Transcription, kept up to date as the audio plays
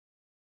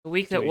The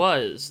week that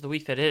was, the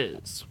week that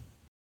is.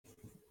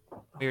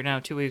 We are now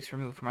 2 weeks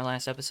removed from our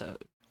last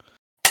episode.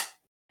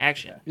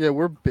 Action. Yeah,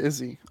 we're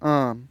busy.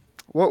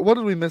 What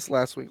did we miss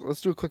last week?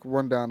 Let's do a quick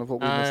rundown of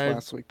what we missed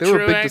last week. There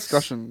were big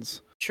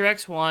discussions.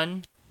 Truex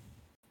won.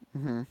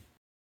 Mm-hmm.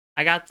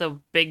 I got the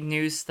big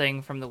news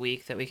thing from the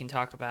week that we can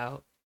talk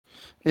about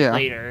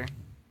later.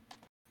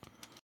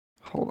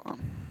 Hold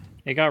on.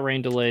 It got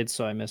rain delayed,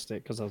 so I missed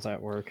it because I was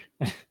at work.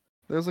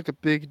 There was like a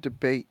big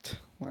debate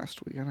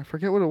last week, and I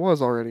forget what it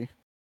was already.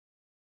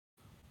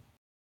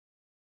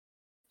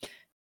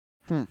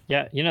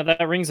 Yeah,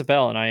 that rings a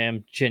bell, and I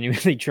am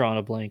genuinely drawing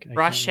a blank.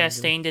 Ross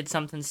Chastain did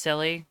something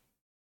silly.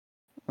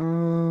 What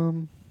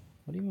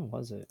even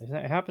was it?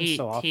 It happens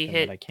so often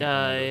that I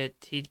can't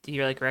remember.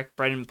 He like wrecked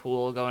Brendan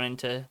Poole going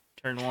into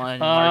turn 1,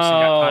 and Larson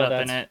got caught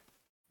up in it.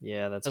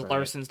 Yeah, that's right.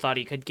 Larson thought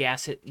he could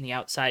gas it in the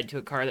outside to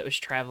a car that was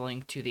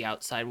traveling to the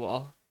outside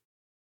wall.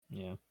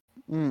 Yeah.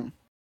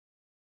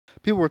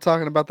 People were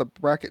talking about the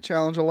bracket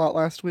challenge a lot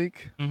last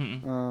week,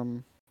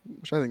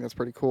 which I think that's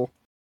pretty cool.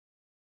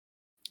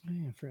 Oh,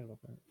 yeah, I forgot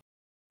about that.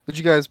 Did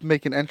you guys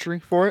make an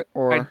entry for it,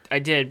 or I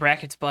did.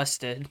 Brackets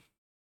busted.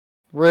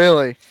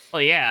 Really? Oh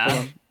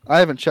yeah. I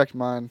haven't checked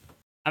mine.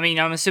 I mean,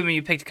 I'm assuming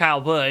you picked Kyle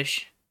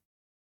Busch.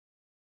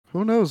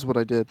 Who knows what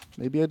I did?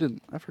 Maybe I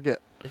didn't. I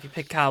forget. If you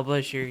picked Kyle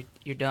Busch, you're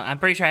done. I'm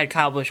pretty sure I had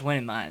Kyle Busch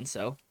winning mine,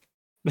 so.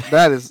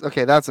 That is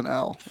okay. That's an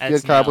L. If you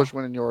had Kyle Busch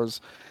winning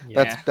yours.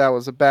 Yeah. That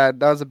was a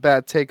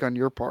bad take on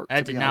your part.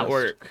 That did not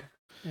work.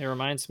 It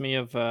reminds me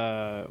of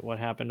what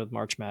happened with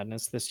March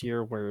Madness this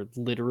year, where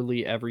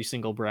literally every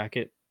single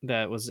bracket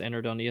that was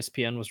entered on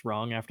ESPN was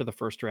wrong after the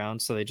first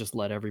round, so they just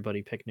let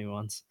everybody pick new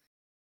ones.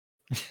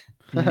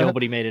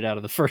 Nobody made it out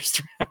of the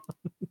first round.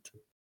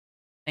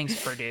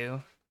 Thanks,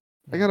 Purdue.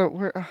 I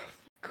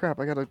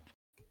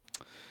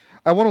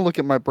want to look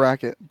at my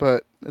bracket,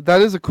 but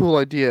that is a cool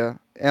idea,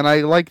 and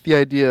I like the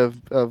idea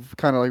of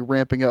kind of like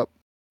ramping up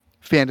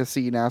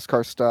fantasy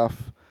NASCAR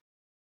stuff,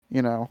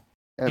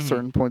 at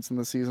certain points in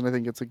the season. I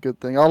think it's a good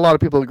thing. A lot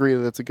of people agree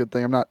that it's a good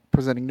thing. I'm not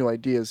presenting new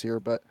ideas here,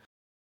 but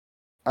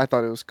I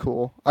thought it was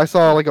cool. I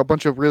saw like a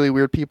bunch of really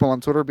weird people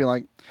on Twitter be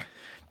like,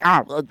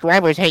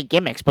 drivers hate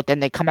gimmicks, but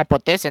then they come up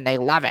with this and they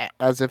love it.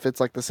 As if it's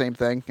like the same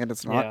thing, and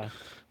it's not. Yeah.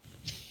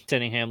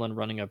 Denny Hamlin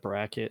running a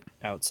bracket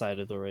outside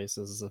of the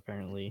races is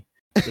apparently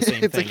the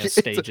same thing as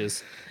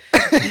stages.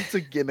 It's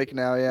a gimmick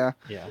now, yeah.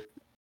 Yeah.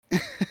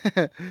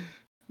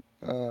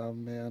 Oh,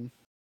 man.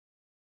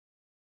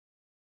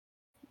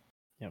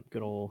 Yep,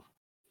 good old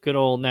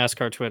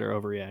NASCAR Twitter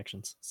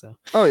overreactions. So.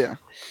 Oh yeah.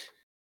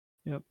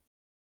 Yep.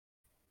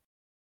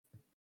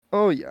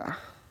 Oh yeah. I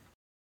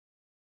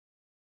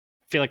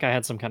feel like I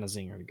had some kind of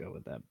zinger to go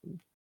with that,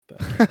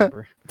 but I can't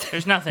remember.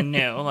 There's nothing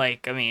new.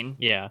 Like, I mean,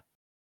 yeah.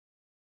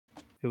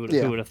 Who would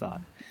have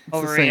thought?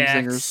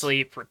 Overreact,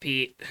 sleep,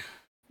 repeat.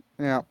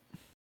 Yeah.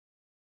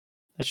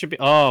 That should be.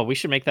 Oh, we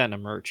should make that in a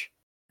merch.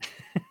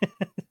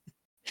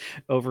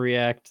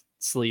 Overreact,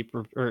 sleep,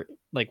 or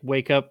like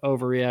wake up,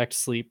 overreact,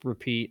 sleep,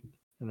 repeat,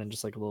 and then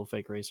just like a little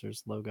fake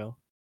racers logo.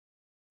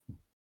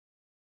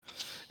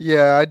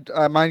 Yeah,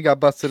 mine got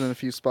busted in a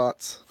few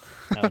spots.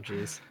 Oh,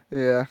 jeez.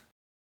 Yeah.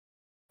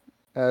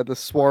 The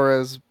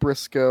Suarez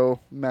Briscoe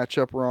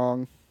matchup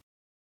wrong.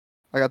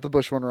 I got the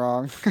Busch one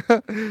wrong.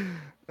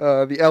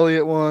 The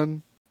Elliott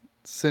one,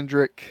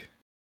 Cindric,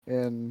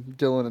 and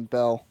Dillon and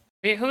Bell.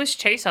 Wait, who was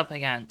Chase up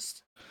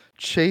against?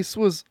 Chase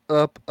was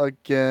up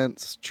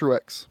against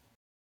Truex.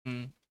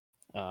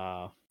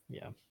 Yeah.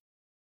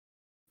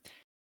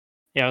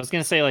 Yeah, I was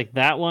gonna say like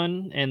that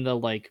one and the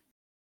like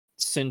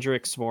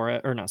Cindric Suarez,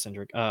 or not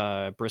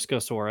Cindric, Briscoe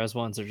Suarez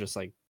ones are just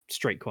like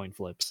straight coin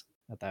flips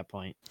at that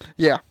point.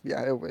 Yeah,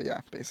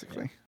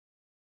 basically.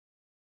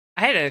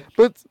 I had a.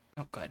 But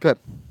good.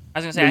 I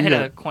was gonna say I had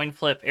a coin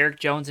flip. Eric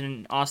Jones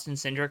and Austin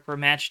Cindric were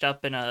matched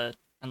up in a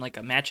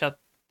matchup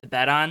to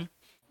bet on.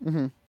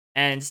 Mm-hmm.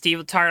 And Steve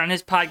Letarte on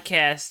his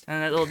podcast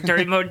and that little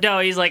Dirty Modo,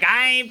 he's like,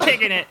 I ain't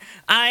picking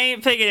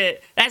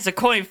it. That's a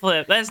coin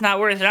flip. That's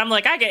not worth it. I'm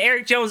like, I get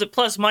Eric Jones at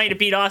plus money to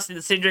beat Austin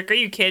Cindric. Are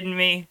you kidding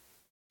me?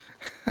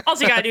 All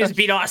you gotta do is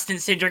beat Austin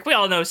Cindric. We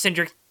all know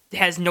Cindric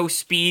has no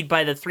speed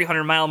by the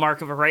 300-mile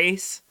mark of a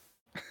race.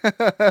 Dude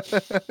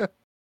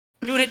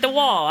hit the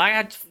wall.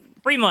 I got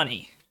free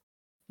money.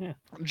 Yeah.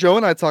 Joe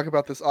and I talk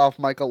about this off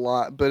mic a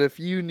lot, but if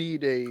you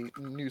need a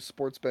new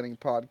sports betting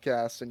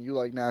podcast and you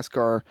like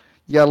NASCAR,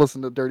 you gotta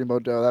listen to Dirty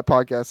Modo. That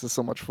podcast is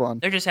so much fun.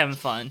 They're just having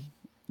fun.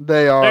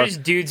 They are. They're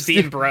just dudes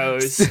being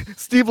bros.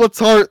 Steve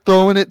Letarte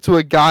throwing it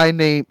to guys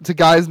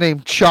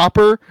named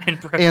Chopper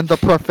and the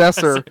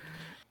Professor,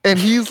 and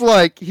he's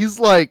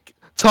like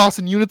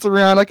tossing units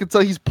around. I can tell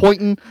he's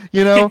pointing.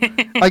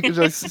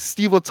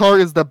 Steve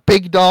Letarte is the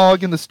big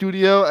dog in the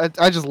studio.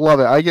 I just love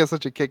it. I get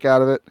such a kick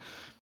out of it.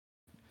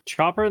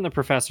 Chopper and the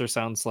Professor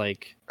sounds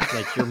like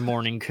your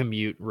morning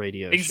commute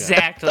radio show.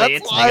 Exactly.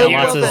 It's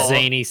lots of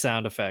zany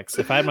sound effects.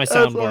 If I had my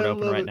soundboard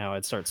open right now,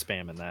 I'd start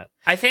spamming that.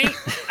 I think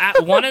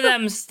one of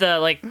them's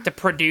the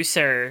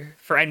producer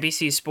for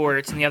NBC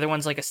Sports, and the other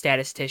one's like a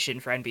statistician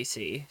for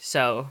NBC.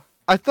 So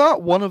I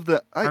thought one of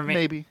the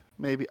maybe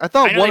Maybe I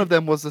thought I know one they- of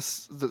them was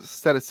the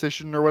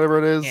statistician or whatever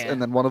it is, Yeah.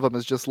 and then one of them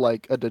is just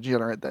like a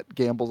degenerate that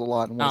gambles a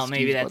lot and one of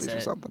maybe Steve's that's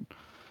buddies or it.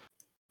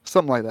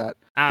 something like that.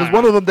 I Because don't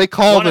one know. of them they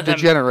call One the of them-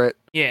 degenerate.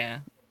 Yeah.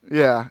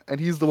 Yeah, and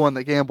he's the one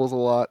that gambles a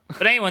lot.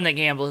 But anyone that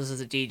gambles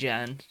is a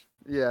degen.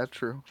 Yeah,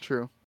 true.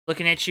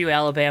 Looking at you,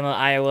 Alabama,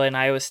 Iowa, and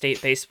Iowa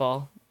State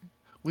baseball.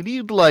 We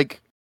need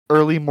like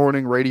early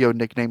morning radio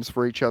nicknames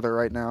for each other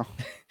right now.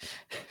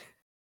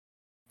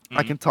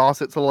 I can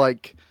toss it to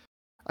like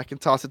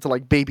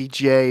Baby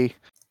J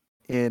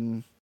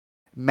in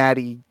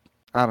Maddie.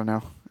 I don't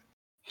know.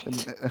 I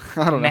don't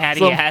know.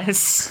 Matty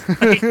ass.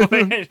 I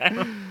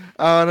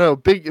don't know.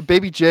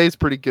 Baby J's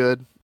pretty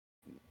good.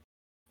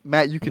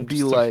 Matt, you could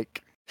be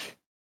like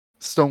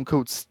Stone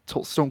Cold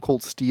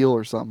Steel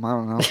or something. I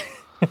don't know.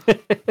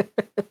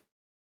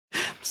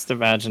 Just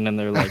imagining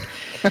they're like,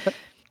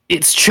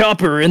 it's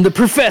Chopper and the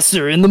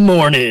Professor in the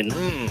morning.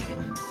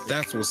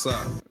 That's what's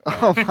up.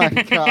 Oh my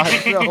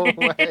god, no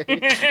way.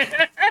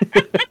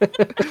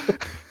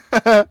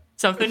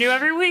 Something new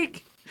every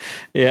week.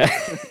 Yeah.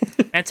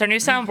 That's our new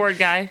soundboard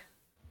guy.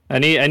 I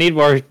need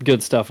more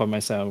good stuff on my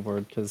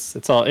soundboard because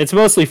it's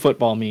mostly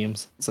football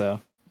memes.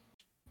 So,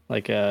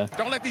 like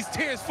Don't let these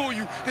tears fool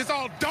you. There's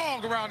all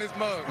dog around this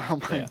mug. Oh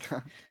my Yeah.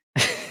 god.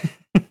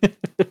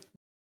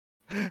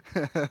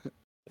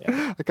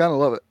 Yeah. I kind of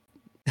love it.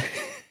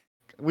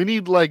 We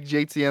need like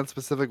JTN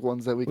specific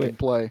ones that we can Wait.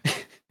 play.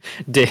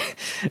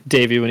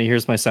 Davey, when he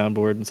hears my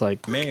soundboard, it's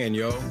like, Man,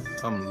 yo,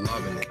 I'm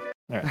loving it.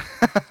 all right.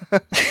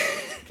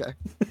 Okay.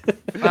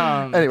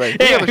 Anyway, Anyway,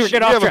 Anyway, we're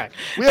getting off track.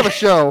 we have a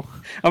show.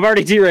 I'm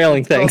already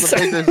derailing It's called things. the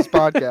Big Business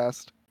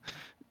Podcast.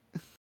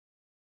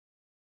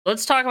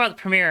 let's talk about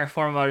the premier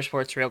form of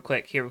motorsports real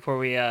quick here before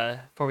we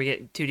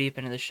get too deep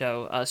into the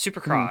show.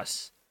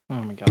 Supercross.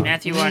 Oh my god.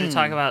 Matthew wanted to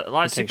talk about a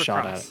lot of Take a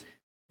shot at Supercross.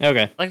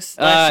 Okay. Let's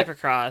Uh,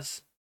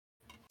 Supercross.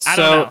 I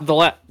don't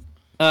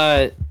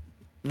know.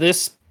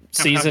 This don't know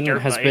season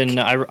dirt has bike. been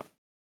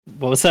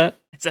what was that?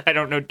 I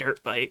don't know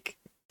dirt bike.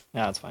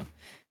 Yeah, that's fine.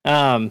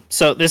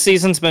 So this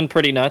season's been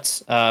pretty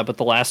nuts, but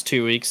the last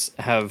 2 weeks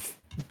I've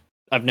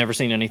never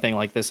seen anything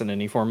like this in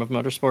any form of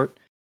motorsport.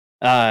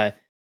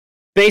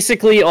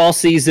 Basically all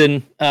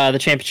season, the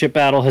championship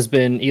battle has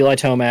been Eli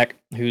Tomac,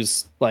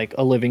 who's like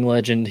a living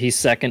legend. He's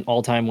second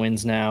all-time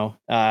wins now,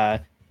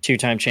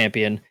 two-time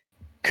champion.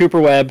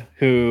 Cooper Webb,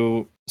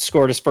 who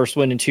scored his first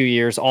win in 2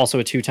 years, also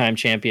a two-time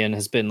champion,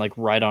 has been like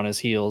right on his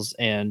heels.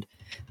 And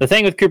the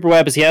thing with Cooper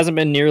Webb is he hasn't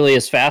been nearly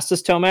as fast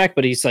as Tomac,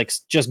 but he's like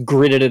just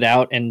gritted it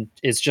out and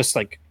is just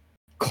like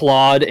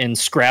clawed and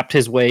scrapped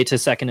his way to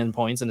second in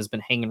points and has been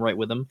hanging right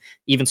with him.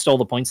 Even stole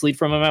the points lead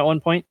from him at one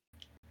point.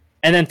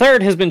 And then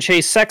third has been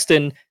Chase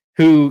Sexton,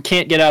 who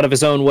can't get out of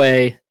his own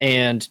way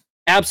and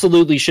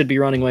absolutely should be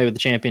running away with the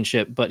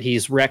championship, but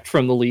he's wrecked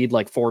from the lead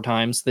like 4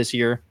 times this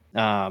year.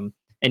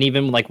 And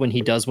even like when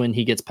he does win,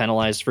 he gets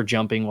penalized for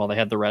jumping while they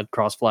had the red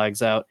cross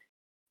flags out.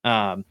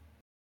 And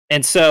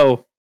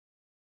so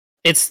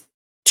it's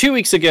 2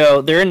 weeks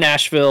ago, they're in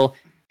Nashville,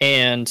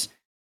 and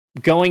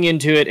going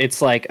into it,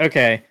 it's like,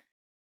 okay,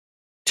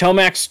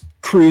 Tomac's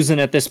cruising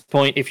at this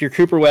point. If you're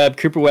Cooper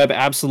Webb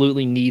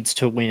absolutely needs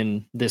to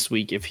win this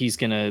week if he's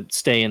going to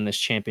stay in this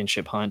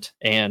championship hunt.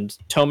 And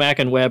Tomac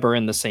and Webb are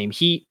in the same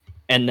heat,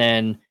 and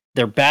then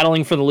they're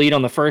battling for the lead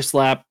on the first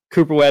lap.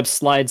 Cooper Webb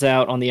slides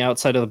out on the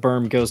outside of the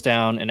berm, goes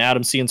down, and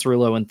Adam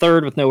Cianciarulo in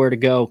third with nowhere to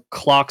go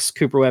clocks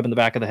Cooper Webb in the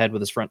back of the head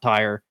with his front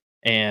tire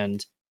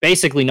and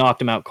basically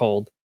knocked him out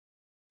cold.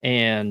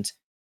 And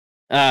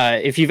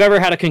if you've ever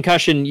had a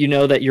concussion, you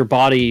know that your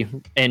body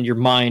and your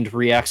mind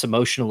reacts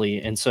emotionally.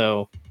 And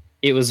so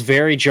it was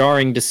very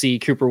jarring to see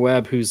Cooper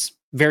Webb, who's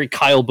very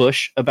Kyle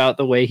Busch about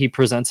the way he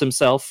presents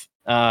himself,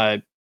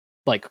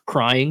 like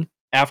crying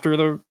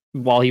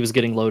while he was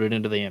getting loaded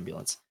into the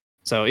ambulance.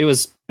 So it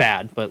was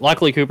bad, but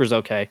luckily Cooper's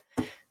okay.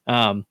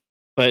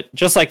 But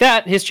just like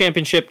that, his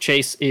championship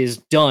chase is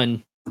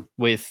done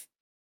with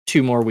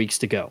 2 more weeks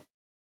to go.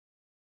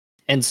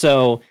 And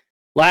so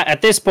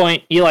at this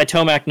point, Eli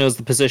Tomac knows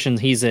the position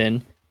he's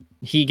in.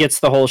 He gets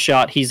the whole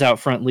shot. He's out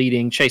front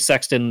leading. Chase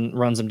Sexton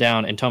runs him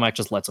down, and Tomac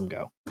just lets him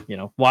go. You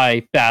know,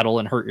 why battle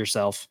and hurt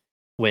yourself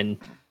when,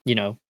 you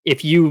know,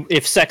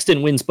 if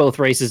Sexton wins both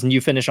races and you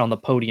finish on the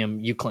podium,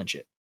 you clinch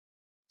it.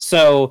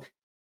 So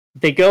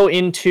they go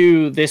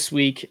into this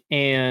week,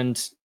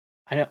 and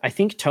I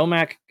think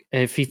Tomac,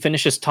 if he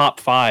finishes top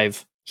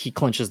 5, he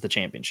clinches the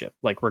championship,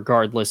 like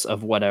regardless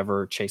of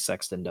whatever Chase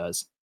Sexton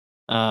does.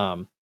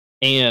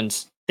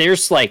 And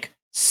there's like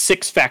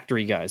 6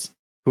 factory guys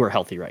who are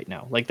healthy right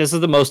now. Like, this is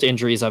the most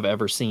injuries I've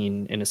ever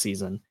seen in a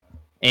season.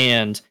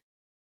 And,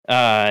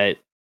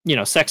 you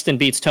know, Sexton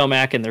beats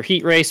Tomac in their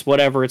heat race,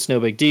 whatever, it's no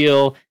big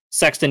deal.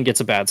 Sexton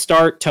gets a bad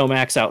start.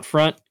 Tomac's out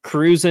front,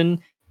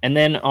 cruising. And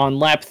then on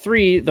lap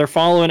 3, they're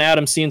following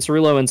Adam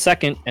Cianciarulo in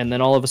second. And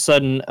then all of a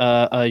sudden,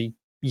 a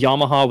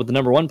Yamaha with the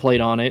number 1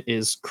 plate on it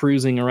is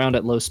cruising around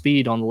at low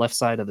speed on the left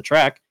side of the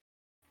track.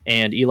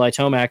 And Eli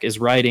Tomac is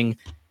riding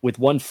with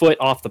 1 foot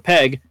off the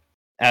peg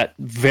at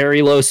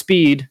very low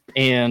speed,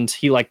 and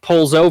he like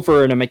pulls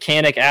over, and a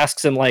mechanic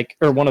asks him, like,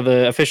 or one of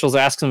the officials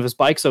asks him if his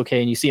bike's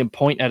okay, and you see him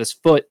point at his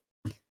foot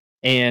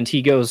and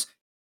he goes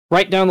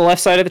right down the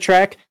left side of the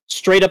track,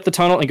 straight up the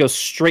tunnel, and goes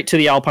straight to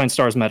the Alpine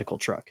Stars medical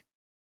truck.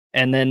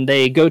 And then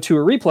they go to a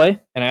replay,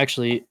 and I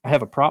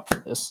have a prop for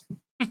this.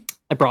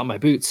 I brought my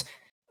boots.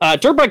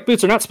 Dirt bike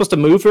boots are not supposed to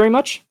move very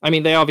much. I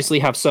mean, they obviously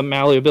have some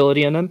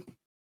malleability in them.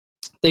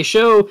 They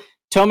show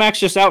Tomac's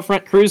just out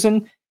front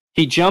cruising.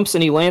 He jumps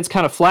and he lands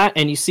kind of flat,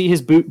 and you see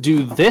his boot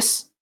do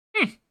this.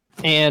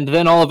 And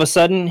then all of a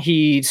sudden,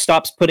 he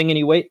stops putting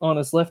any weight on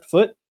his left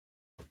foot.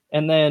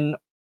 And then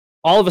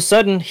all of a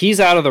sudden, he's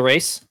out of the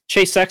race.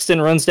 Chase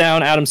Sexton runs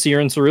down Adam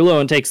Cianciarulo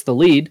and takes the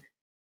lead,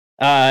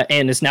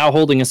 and is now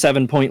holding a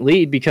 7-point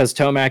lead because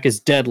Tomac is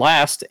dead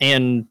last.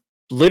 And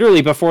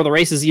literally before the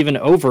race is even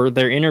over,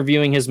 they're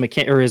interviewing his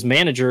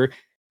manager,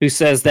 who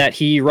says that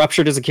he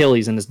ruptured his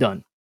Achilles and is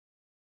done.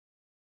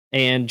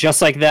 And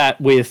just like that,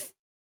 with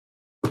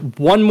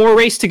one more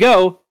race to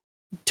go,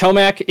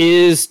 Tomac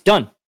is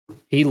done.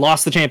 He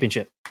lost the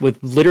championship with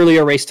literally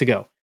a race to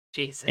go.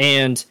 Jesus.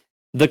 And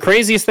the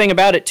craziest thing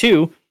about it,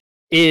 too,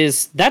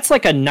 is that's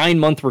like a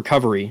 9-month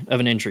recovery of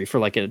an injury for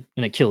like an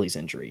Achilles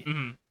injury.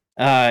 Mm-hmm.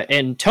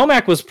 And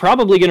Tomac was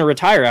probably going to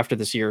retire after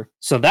this year,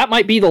 so that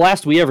might be the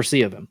last we ever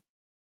see of him.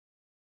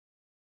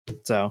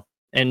 So,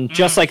 and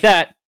just like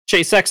that,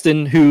 Chase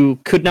Sexton, who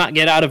could not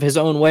get out of his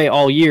own way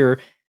all year,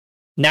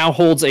 now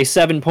holds a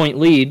 7-point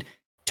lead.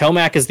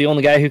 Tomac is the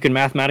only guy who can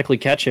mathematically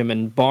catch him,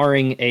 and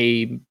barring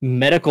a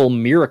medical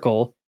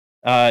miracle,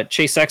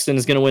 Chase Sexton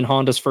is going to win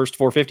Honda's first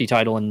 450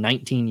 title in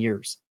 19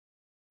 years.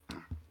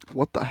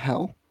 What the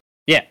hell?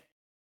 Yeah.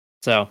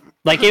 So,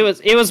 like, it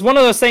was one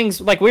of those things,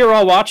 like, we were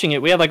all watching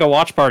it. We had, like, a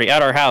watch party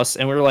at our house,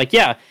 and we were like,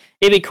 yeah,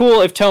 it'd be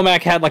cool if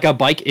Tomac had, like, a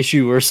bike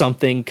issue or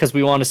something, because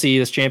we want to see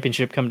this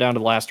championship come down to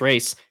the last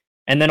race.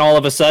 And then all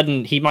of a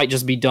sudden, he might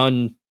just be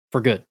done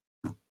for good.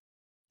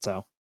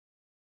 So,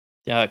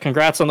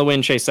 congrats on the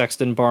win, Chase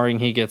Sexton, barring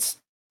he gets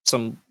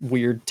some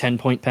weird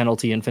 10-point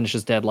penalty and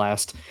finishes dead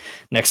last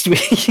next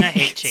week. I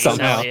hate Chase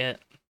Elliott.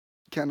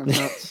 Kind of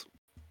nuts.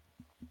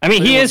 I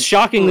mean, he is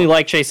shockingly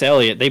like Chase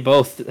Elliott. They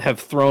both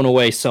have thrown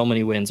away so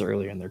many wins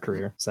earlier in their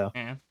career. So,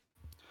 yeah.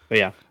 But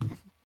yeah,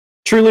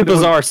 truly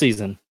bizarre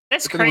season.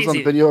 That's I was on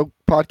a crazy. video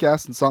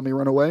podcast and saw me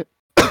run away.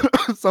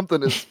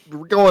 Something is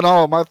going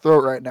on in my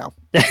throat right now.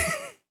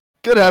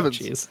 Good heavens.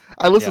 Jeez.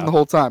 I listened the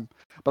whole time,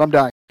 but I'm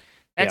dying.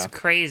 That's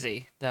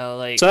crazy, though.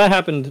 Like, So that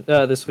happened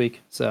this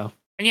week. So.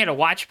 and you had a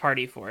watch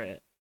party for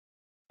it.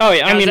 Oh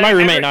yeah, Now, I mean, was my that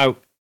roommate ever- and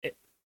I.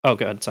 Oh,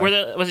 good.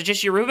 Sorry. Was it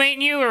just your roommate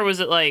and you, or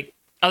was it like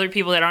other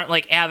people that aren't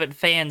like avid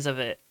fans of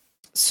it?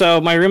 So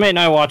my roommate and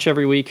I watch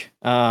every week,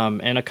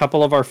 and a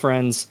couple of our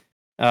friends,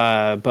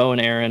 Bo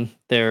and Aaron,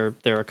 they're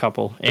a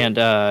couple,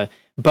 and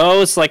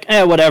Bo's like,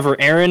 whatever.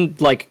 Aaron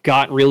like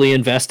got really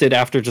invested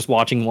after just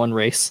watching one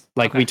race.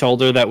 Like we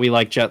told her that we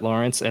like Jet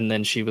Lawrence, and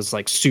then she was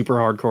like super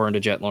hardcore into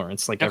Jet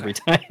Lawrence like every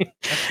time.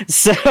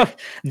 So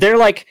they're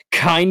like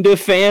kind of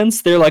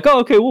fans. They're like,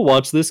 oh, okay, we'll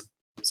watch this.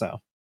 So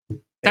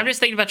I'm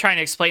just thinking about trying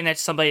to explain that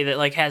to somebody that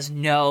like has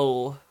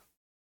no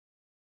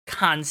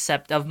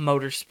concept of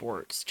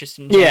motorsports. Just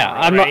in general,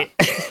 I'm right?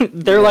 not.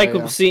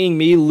 They're seeing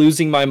me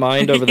losing my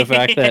mind over the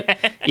fact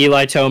that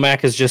Eli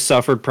Tomac has just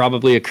suffered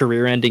probably a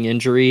career-ending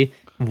injury,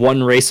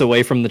 one race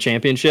away from the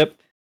championship,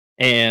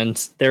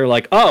 and they're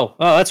like, "Oh,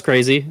 that's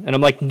crazy," and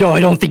I'm like, "No, I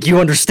don't think you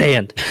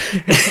understand."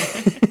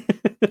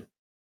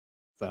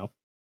 So,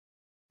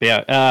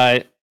 yeah,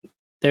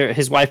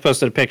 his wife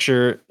posted a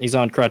picture. He's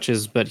on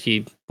crutches, but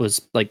he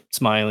was like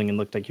smiling and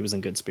looked like he was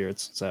in good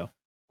spirits. So,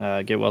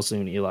 get well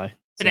soon, Eli.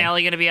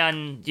 Finale going to be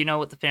on? Do you know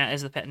what the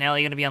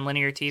finale going to be on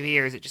linear TV,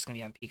 or is it just going to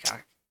be on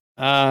Peacock?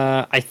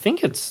 I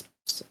think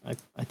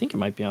I think it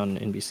might be on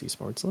NBC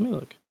Sports. Let me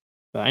look.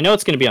 But I know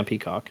it's going to be on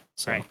Peacock.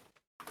 So. Right.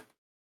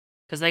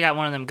 Because they got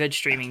one of them good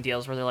streaming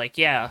deals where they're like,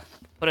 yeah,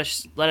 let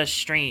us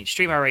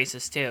stream our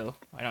races too.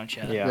 Why don't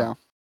you? Yeah.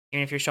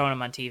 Even if you're showing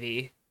them on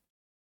TV.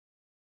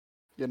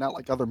 Yeah, not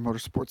like other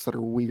motorsports that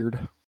are weird.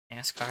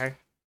 NASCAR.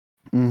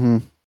 Mm-hmm.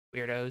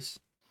 Weirdos.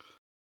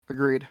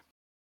 Agreed.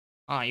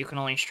 Oh, you can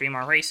only stream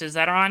our races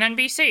that are on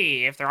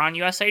NBC. If they're on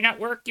USA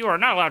Network, you are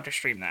not allowed to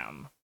stream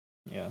them.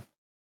 Yeah.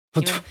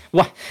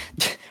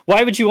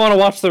 Why would you want to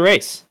watch the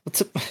race?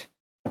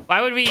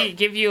 Why would we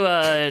give you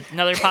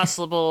another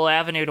possible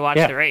avenue to watch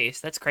the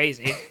race? That's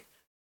crazy.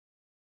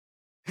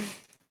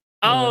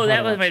 Oh,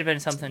 that might have been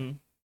something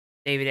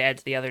David add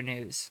to the other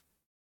news.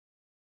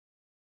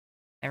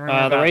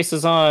 The race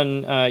is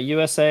on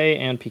USA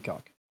and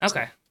Peacock.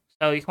 Okay.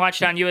 So you can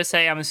watch it on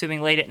USA, I'm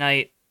assuming late at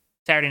night,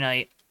 Saturday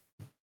night.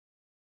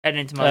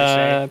 Heading into Mother's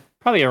Day.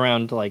 Probably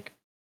around, like...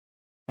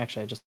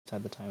 Actually, I just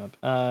had the time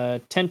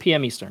up. 10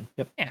 p.m. Eastern.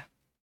 Yep. Yeah.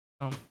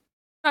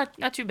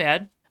 Not too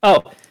bad.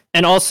 Oh,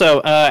 and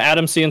also,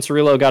 Adam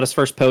Cianciarulo got his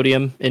first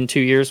podium in 2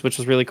 years, which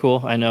was really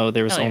cool. I know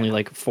there was only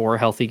like 4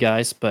 healthy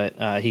guys,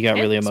 but he got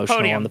really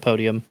emotional on the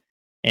podium.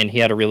 And he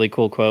had a really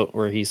cool quote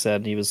where he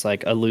said he was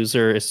like, a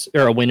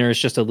winner is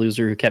just a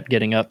loser who kept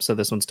getting up. So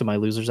this one's to my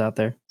losers out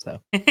there.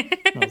 So I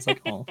was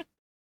like, oh.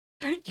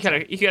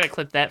 You gotta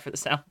clip that for the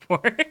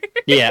soundboard.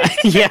 yeah,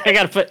 I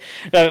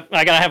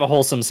gotta have a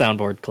wholesome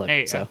soundboard clip. There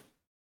you go.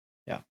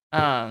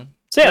 Yeah.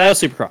 So yeah, that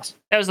was Supercross.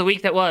 That was the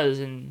week that was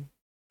in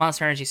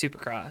Monster Energy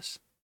Supercross.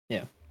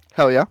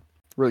 Hell yeah.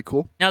 Really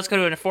cool. Now let's go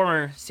to a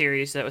former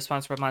series that was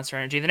sponsored by Monster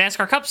Energy. The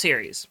NASCAR Cup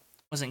Series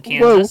was in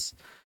Kansas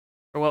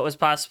for what was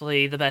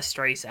possibly the best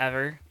race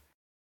ever.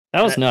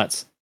 That was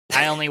nuts.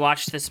 I only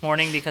watched this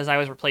morning because I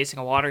was replacing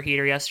a water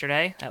heater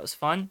yesterday. That was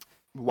fun.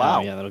 Wow.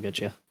 Oh, yeah, that'll get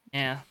you.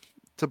 Yeah,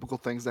 Typical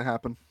things that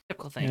happen.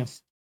 typical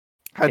things.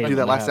 I had to Yeah, do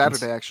that that last happens.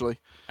 Saturday, actually.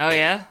 Oh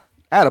yeah.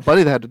 I had a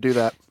buddy that had to do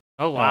that.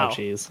 Oh wow. Oh,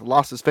 jeez.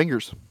 Lost his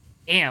fingers.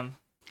 Damn.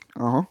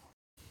 Uh-huh.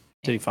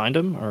 Did he find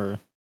him or?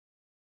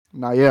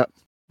 Not yet.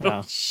 Oh,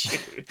 No.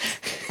 shoot.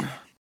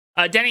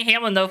 Denny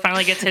Hamlin though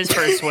finally gets his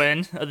first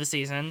win of the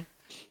season.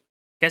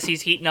 Guess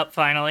he's heating up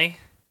finally.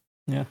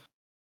 Yeah.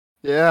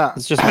 Yeah.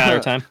 It's just a matter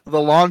of time. The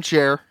lawn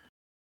chair.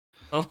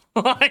 Oh,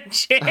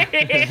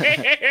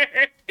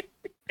 chair.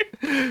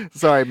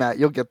 Sorry, Matt.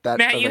 You'll get that.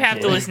 Matt, you have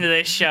to eventually. listen to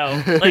this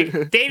show.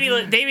 Like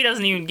Davey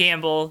doesn't even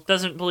gamble.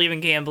 Doesn't believe in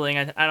gambling.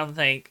 I don't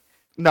think.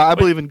 No, I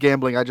believe in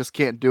gambling. I just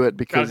can't do it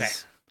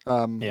because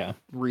Yeah.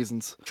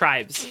 reasons.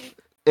 Tribes.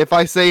 If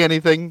I say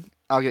anything,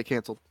 I'll get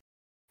canceled.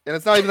 And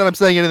it's not even that I'm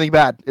saying anything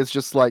bad. It's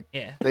just like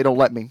Yeah. they don't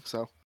let me.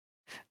 So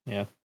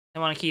They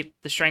want to keep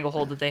the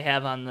stranglehold that they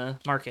have on the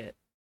market,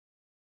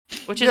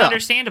 which is Yeah.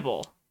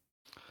 understandable.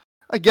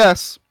 I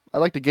guess I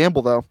like to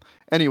gamble though.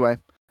 Anyway,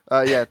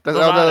 yeah,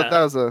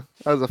 that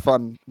was a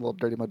fun little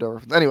dirty Modo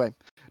reference. Anyway,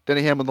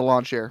 Denny Hamlin, the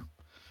lawn chair.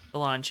 The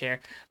lawn chair.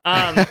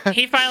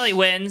 He finally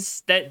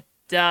wins. That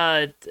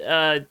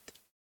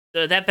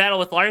battle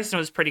with Larson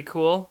was pretty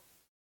cool.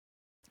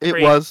 It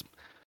Great. was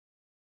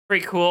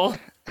Pretty cool.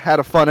 had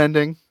a fun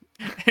ending.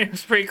 It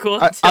was pretty cool.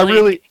 I until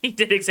really- he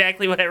did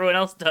exactly what everyone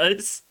else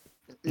does.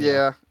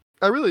 Yeah,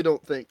 I really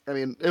don't think. I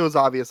mean, it was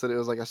obvious that it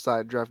was like a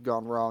side draft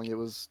gone wrong. It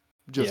was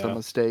just a Yeah.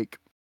 mistake.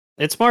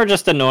 It's more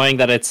just annoying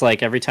that it's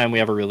like every time we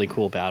have a really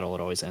cool battle,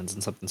 it always ends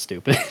in something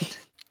stupid.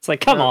 It's like,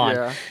 come on.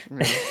 Yeah.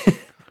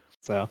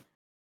 So.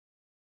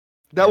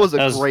 That was a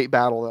That was- great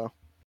battle though.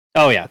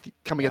 Oh yeah.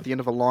 Coming at the end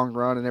of a long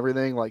run and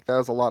everything, like that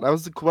was a lot. That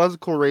was a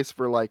cool race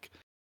for like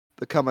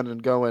the coming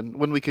and going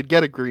when we could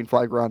get a green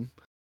flag run,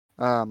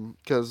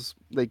 because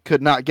they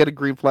could not get a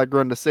green flag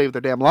run to save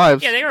their damn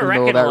lives. Yeah, they were in the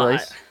middle of wrecking a that lot.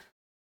 race.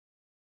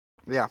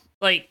 Yeah.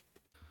 Like,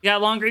 you got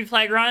a long green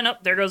flag run.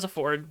 Up there goes a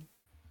Ford.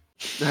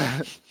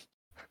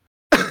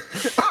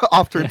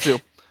 Off turn 2.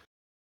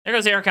 There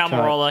goes Eric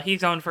Almirola.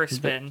 He's going for a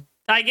spin.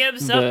 Ty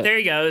Gibbs, up there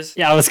he goes.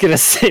 Yeah, I was gonna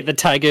say the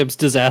Ty Gibbs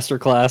disaster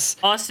class.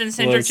 Austin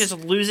Cindric was- just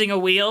losing a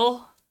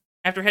wheel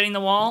after hitting the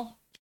wall.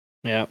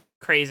 Yeah.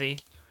 Crazy.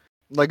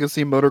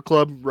 Legacy Motor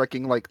Club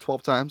wrecking like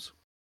 12 times.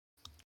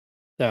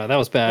 Yeah, that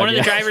was bad. One of the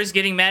yeah. drivers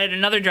getting mad at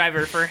another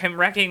driver for him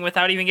wrecking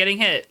without even getting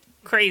hit.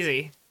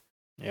 Crazy.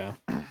 Yeah.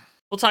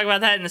 We'll talk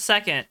about that in a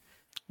second.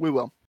 We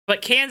will.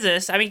 But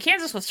Kansas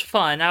was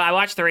fun. I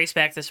watched the race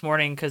back this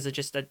morning because it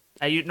just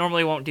I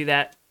normally won't do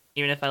that,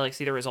 even if I like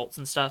see the results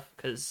and stuff,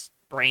 because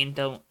brain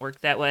don't work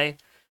that way.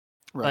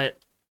 Right. But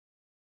it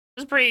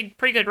was a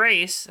pretty good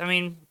race. I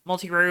mean,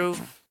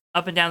 multi-groove,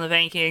 up and down the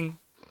banking,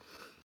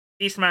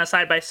 decent amount of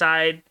side by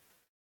side.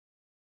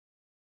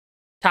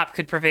 Top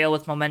could prevail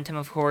with momentum,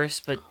 of course,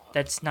 but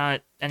that's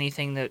not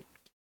anything that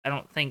I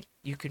don't think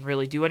you can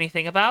really do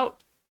anything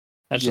about.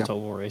 That's Yeah. just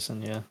oval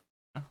racing, yeah.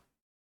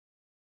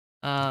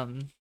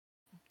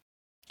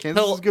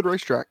 Kansas So- is a good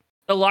racetrack.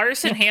 The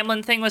Larson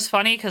Hamlin thing was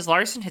funny because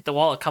Larson hit the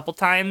wall a couple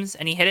times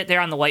and he hit it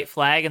there on the white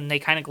flag and they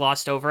kind of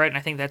glossed over it. And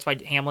I think that's why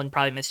Hamlin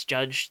probably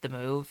misjudged the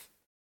move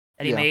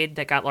that he Yeah. made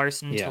that got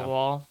Larson into Yeah. the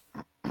wall.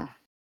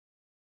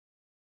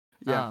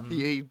 Yeah,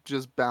 he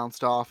just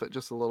bounced off it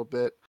just a little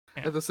bit.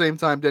 Yeah. At the same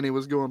time, Denny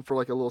was going for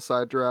like a little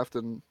side draft,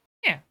 and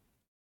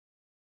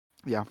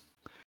yeah,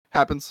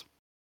 happens.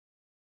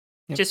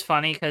 Yep. Just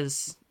funny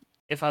because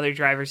if other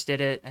drivers did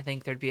it, I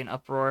think there'd be an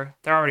uproar.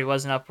 There already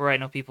was an uproar. I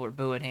know people were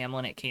booing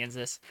Hamlin at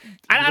Kansas.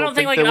 I don't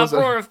think like an there was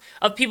uproar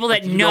of people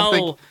that You don't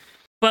know,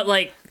 but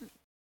like,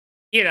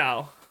 you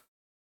know,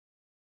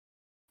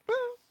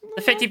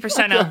 the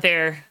 50% out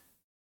there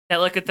that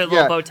look at the little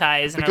Yeah, bow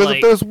ties and Because are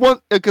if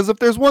like, if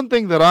there's one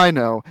thing that I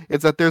know,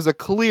 it's that there's a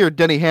clear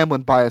Denny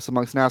Hamlin bias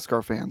amongst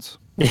NASCAR fans.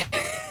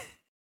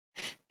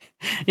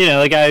 You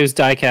know, the guy who's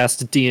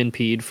diecast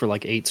DNP'd for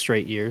like 8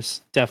 straight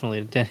years.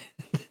 Definitely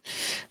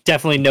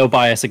no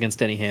bias against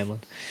Denny Hamlin.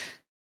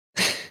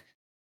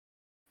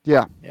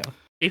 Yeah.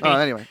 maybe-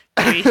 Anyway.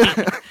 maybe-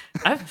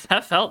 I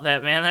felt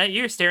that, man.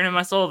 You were staring at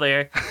my soul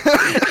there.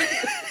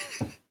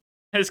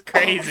 It was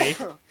crazy.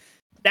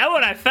 That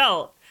one I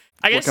felt.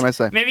 I What guess can I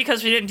say? maybe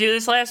because we didn't do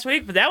this last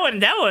week, but that one,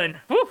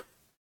 whew,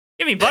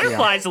 give me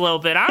butterflies a little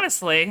bit,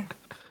 honestly.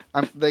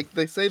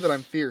 They say that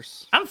I'm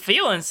fierce. I'm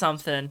feeling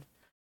something.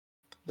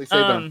 They say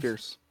that I'm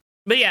fierce.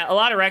 But yeah, a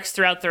lot of wrecks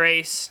throughout the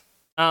race.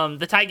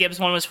 The Ty Gibbs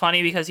one was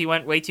funny because he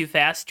went way too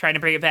fast trying to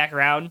bring it back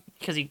around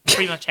because he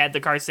pretty much had the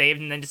car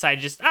saved and then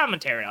decided I'm gonna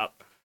tear it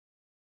up.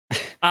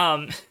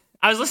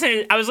 I was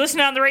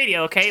listening on the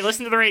radio. Okay,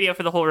 listen to the radio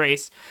for the whole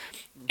race,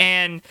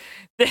 and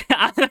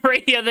on the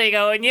radio they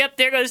go, and yep,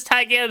 there goes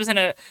Ty Gibbs, and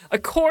a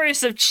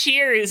chorus of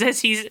cheers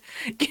as he's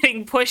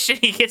getting pushed and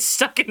he gets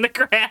stuck in the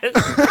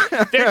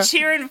grass. They're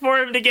cheering for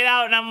him to get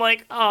out, and I'm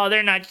like, oh,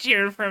 they're not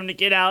cheering for him to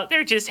get out.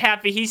 They're just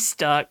happy he's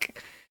stuck.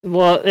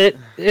 Well,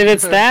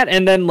 it's that,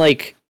 and then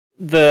like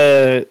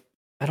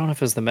I don't know if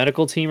it was the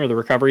medical team or the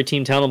recovery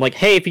team telling him like,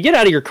 hey, if you get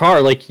out of your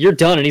car, like you're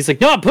done. And he's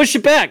like, no, push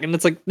it back. And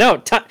it's like,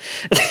 no,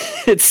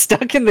 it's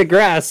stuck in the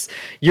grass.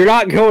 You're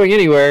not going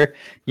anywhere.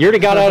 You already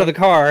got out of the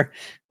car.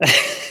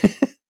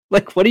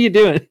 Like, what are you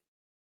doing?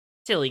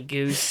 Silly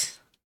goose.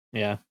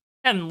 Yeah.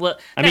 Them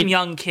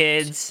young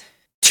kids.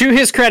 To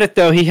his credit,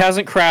 though, he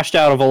hasn't crashed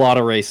out of a lot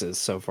of races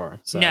so far.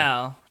 So.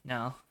 No.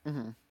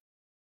 Mm-hmm.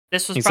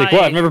 This was he's probably... like,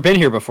 well, I've never been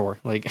here before.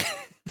 Like,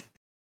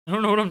 I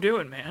don't know what I'm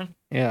doing, man.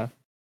 Yeah.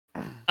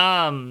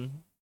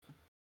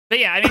 But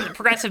yeah, I mean, the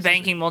progressive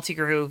banking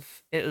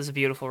multi-groove, it was a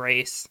beautiful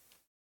race.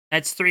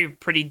 That's 3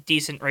 pretty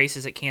decent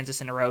races at Kansas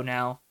in a row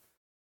now.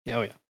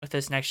 Oh yeah. With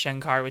this next gen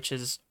car, which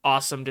is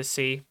awesome to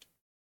see.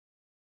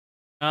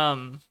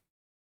 However,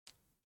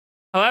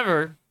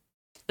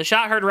 the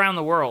shot heard around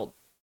the world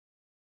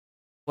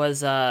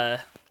was on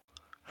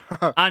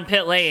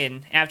pit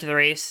lane after the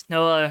race.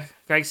 Noah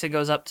Gragson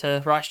goes up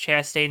to Ross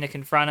Chastain to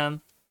confront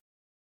him.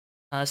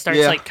 Starts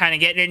like kind of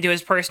getting into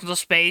his personal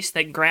space,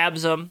 then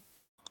grabs him.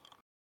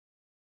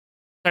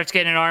 Starts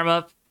getting an arm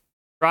up.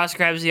 Ross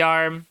grabs the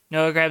arm.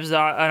 Noah grabs an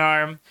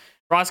arm.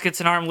 Ross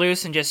gets an arm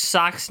loose and just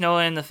socks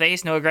Noah in the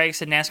face. Noah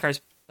Gragson, NASCAR's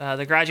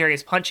the garage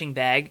area's punching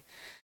bag.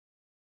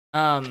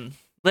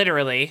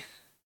 Literally.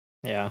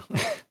 Yeah.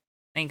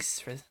 Thanks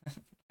for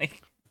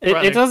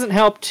it doesn't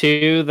help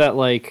too that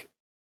like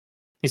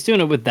he's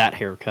doing it with that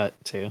haircut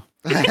too.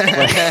 Like,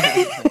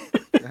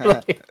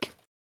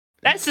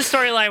 that's the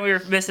storyline we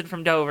were missing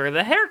from Dover.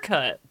 The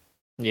haircut.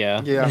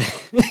 Yeah. Yeah,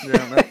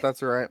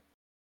 that's right.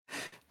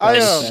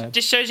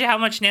 Just shows you how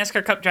much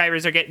NASCAR Cup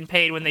drivers are getting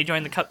paid when they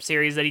join the Cup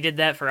Series. That he did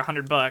that for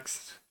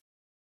 $100.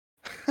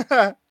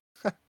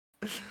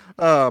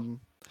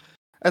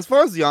 As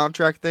far as the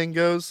on-track thing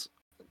goes,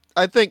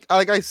 I think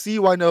I see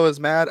why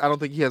Noah's mad. I don't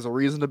think he has a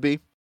reason to be,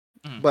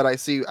 but I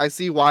see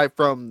why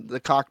from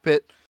the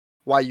cockpit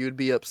why you'd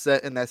be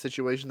upset in that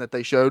situation that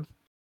they showed.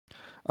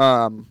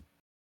 And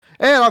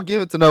I'll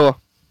give it to Noah.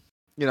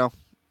 You know,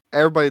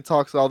 everybody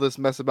talks all this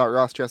mess about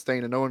Ross Chastain,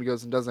 and no one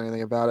goes and does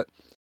anything about it.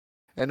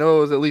 And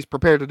Noah was at least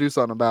prepared to do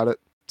something about it.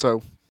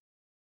 So,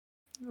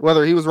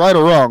 whether he was right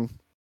or wrong,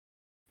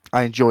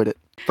 I enjoyed it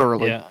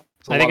thoroughly. Yeah,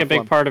 I think a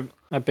big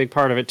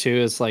part of it too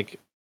is like,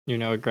 you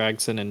know,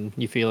 Gragson, and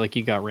you feel like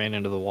you got ran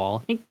into the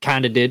wall. He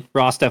kind of did.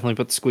 Ross definitely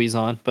put the squeeze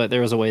on, but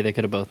there was a way they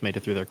could have both made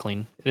it through there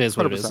clean. It is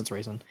what 100%. It is. It's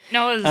racing.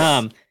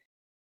 No,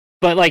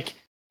 but like,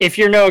 if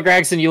you're Noah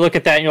Gragson, you look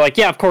at that and you're like,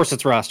 yeah, of course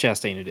it's Ross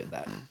Chastain who did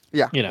that.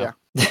 Yeah, you know.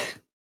 Yeah.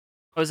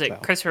 What was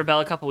it? Christopher Bell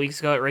a couple weeks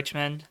ago at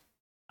Richmond.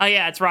 Oh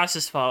yeah, it's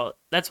Ross's fault.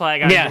 That's why I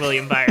got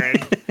William Byron.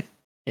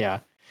 Yeah.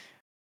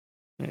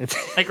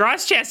 Like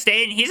Ross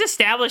Chastain, he's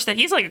established that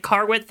he's like a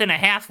car width and a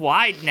half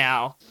wide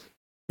now.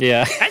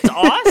 Yeah. That's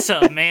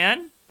awesome,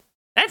 man.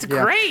 That's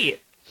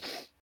great.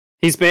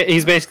 He's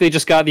basically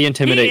just got the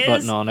intimidate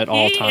button on at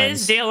all times. He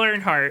is Dale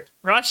Earnhardt.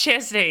 Ross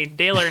Chastain,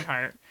 Dale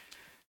Earnhardt.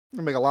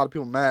 Gonna make a lot of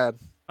people mad.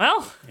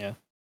 Well, yeah.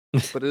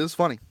 But it is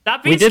funny.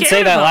 Stop being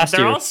scared of him.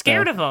 They're all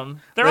scared of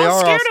him. They're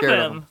all scared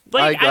of him.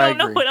 Like, I don't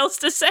know what else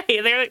to say.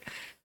 They're like,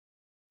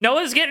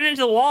 Noah's getting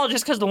into the wall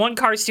just because the one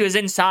car to his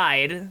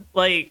inside.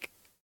 Like,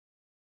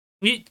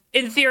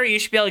 in theory, you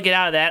should be able to get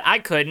out of that. I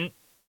couldn't.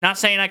 Not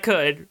saying I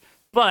could,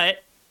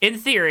 but in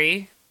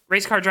theory,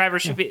 race car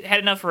drivers should had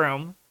enough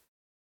room,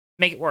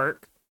 make it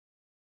work.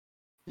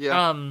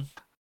 Yeah.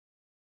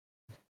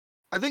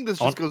 I think this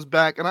just goes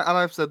back, and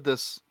I've said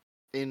this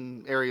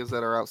in areas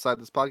that are outside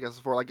this podcast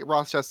before. Like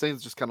Ross Chastain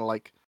is just kind of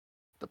like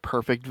the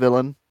perfect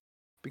villain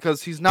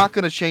because he's not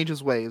going to change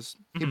his ways.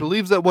 He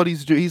believes that what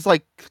he's doing, he's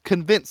like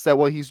convinced that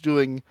what he's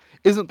doing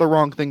isn't the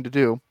wrong thing to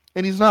do,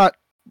 and he's not.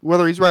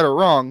 Whether he's right or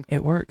wrong,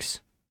 it works.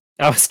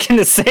 I was going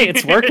to say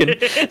it's working,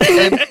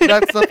 and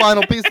that's the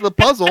final piece of the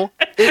puzzle.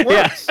 It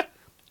works. Yeah.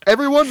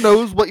 Everyone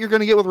knows what you're going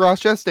to get with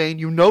Ross Chastain.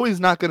 You know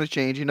he's not going to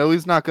change. You know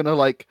he's not going to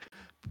like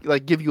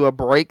give you a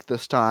break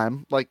this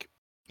time. Like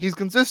he's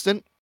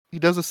consistent. He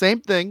does the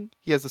same thing.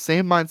 He has the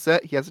same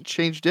mindset. He hasn't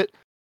changed it,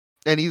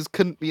 and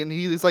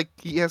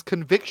he has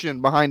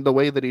conviction behind the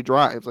way that he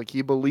drives. Like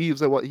he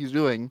believes that what he's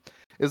doing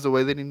is the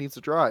way that he needs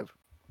to drive.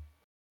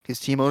 His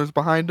team owner's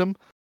behind him,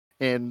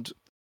 and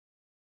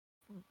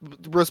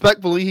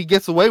respectfully, he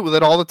gets away with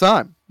it all the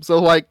time. So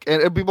like,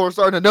 and people are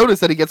starting to notice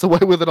that he gets away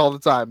with it all the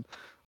time.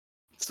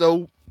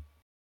 So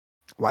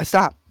why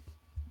stop?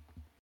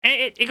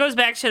 It goes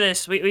back to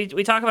this.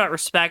 We talk about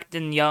respect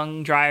in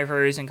young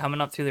drivers and coming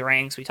up through the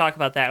ranks. We talk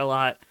about that a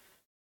lot.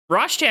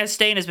 Ross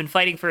Chastain has been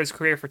fighting for his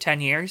career for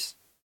 10 years,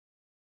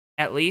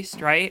 at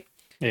least, right?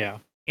 Yeah.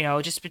 You know,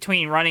 just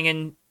between running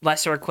in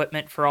lesser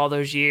equipment for all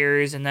those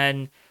years and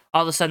then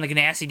all of a sudden the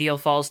Ganassi deal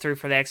falls through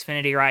for the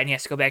Xfinity ride, and he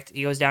has to go back.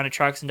 He goes down to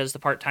trucks and does the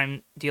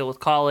part-time deal with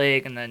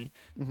Colleague, and then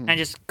and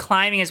just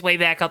climbing his way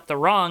back up the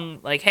rung.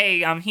 Like,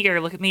 hey, I'm here.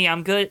 Look at me.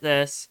 I'm good at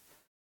this.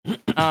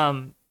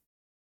 So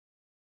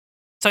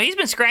he's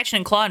been scratching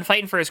and clawing,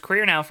 fighting for his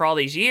career now for all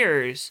these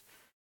years,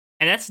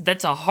 and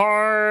that's a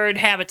hard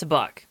habit to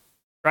buck,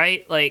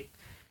 right? Like,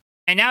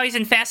 and now he's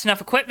in fast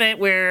enough equipment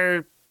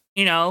where,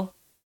 you know,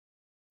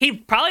 he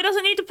probably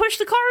doesn't need to push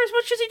the car as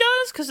much as he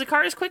does because the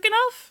car is quick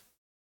enough.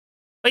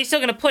 But he's still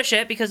going to push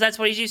it because that's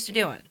what he's used to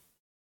doing.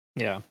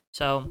 Yeah.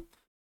 So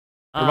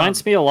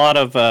reminds me a lot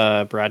of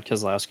Brad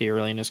Keselowski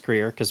early in his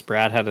career, because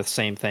Brad had the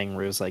same thing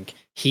where it was like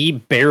he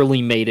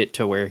barely made it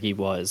to where he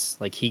was.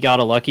 Like, he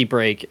got a lucky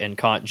break and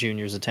caught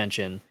Junior's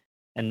attention,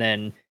 and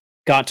then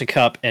got to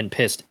Cup and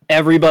pissed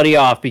everybody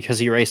off because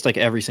he raced like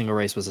every single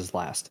race was his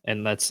last.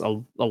 And that's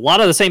a lot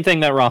of the same thing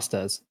that Ross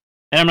does.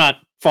 And I'm not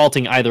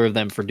faulting either of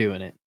them for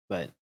doing it,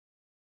 but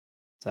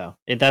so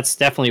that's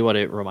definitely what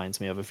it reminds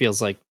me of. It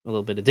feels like a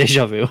little bit of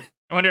deja vu.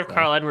 I wonder if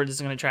Carl Edwards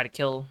is going to try to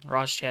kill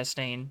Ross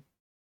Chastain.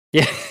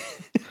 Yeah.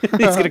 He's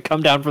going to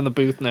come down from the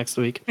booth next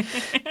week.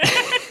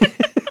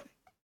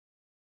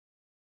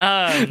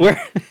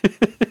 Where?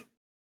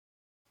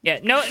 Yeah,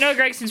 Noah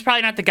Gragson's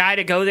probably not the guy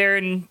to go there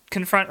and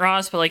confront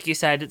Ross, but like you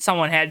said,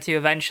 someone had to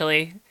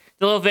eventually.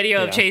 The little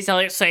video of Chase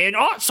Elliott saying,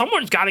 "Oh,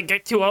 someone's got to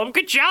get to him.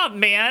 Good job,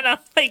 man." I'm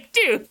like,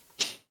 dude,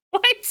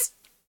 what?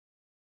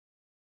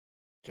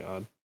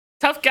 God.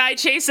 Tough guy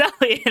Chase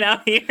Elliott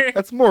out here.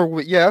 That's more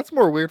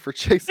weird for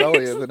Chase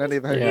Elliott than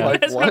anything. Yeah.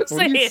 Like, That's what? what I'm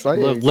What are you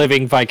saying. saying?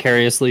 Living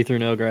vicariously through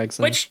Noah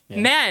Gragson. Which,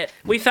 Matt,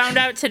 we found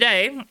out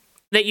today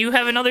that you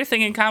have another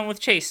thing in common with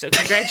Chase, so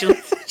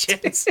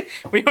congratulations.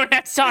 We don't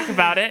have to talk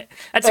about it.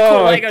 That's a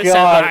cool Lego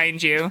set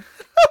behind you.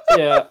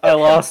 Yeah, I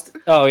lost.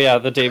 Oh, yeah,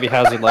 the Davey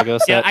Hazard Lego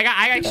set. Yeah,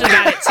 I actually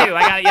got it too.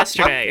 I got it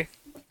yesterday.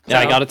 Yeah,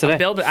 I got it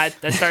today. I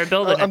started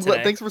building it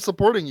today. Thanks for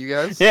supporting you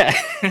guys. Yeah.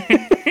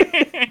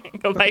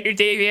 Go buy your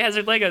Davey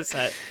Hazard Lego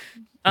set.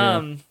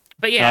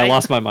 But yeah, I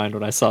lost my mind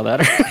when I saw that.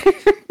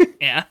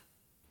 Yeah,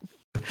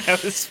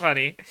 that was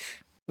funny.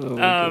 Oh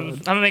I'm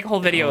gonna make a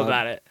whole video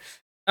about it.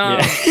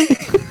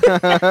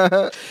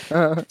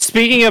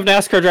 Speaking of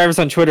NASCAR drivers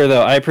on Twitter,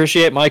 though, I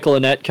appreciate Michael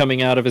Annett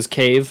coming out of his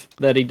cave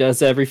that he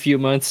does every few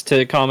months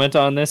to comment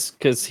on this,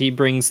 because he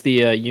brings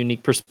the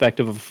unique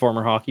perspective of a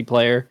former hockey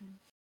player.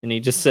 And he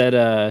just said,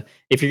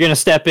 if you're gonna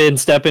step in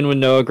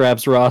when Noah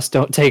grabs Ross.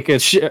 Don't take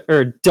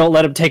don't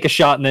let him take a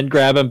shot and then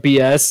grab him.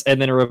 BS.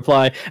 And then a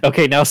reply,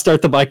 okay, now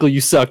start the Michael.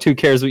 You sucked. Who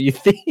cares what you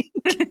think?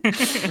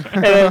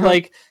 And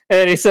then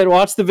and he said,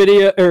 watch the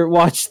video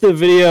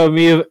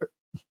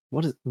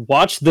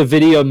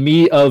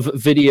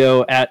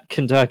video at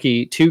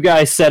Kentucky. 2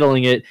 guys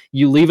settling it.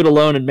 You leave it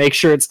alone and make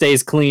sure it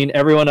stays clean.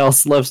 Everyone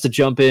else loves to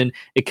jump in.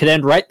 It could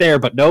end right there,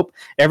 but nope.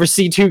 Ever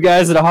see 2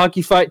 guys at a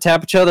hockey fight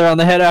tap each other on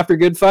the head after a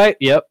good fight?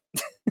 Yep.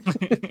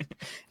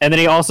 And then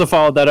he also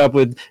followed that up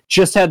with,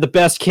 just had the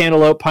best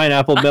cantaloupe,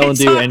 pineapple, melon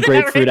dew, and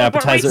grapefruit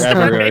appetizer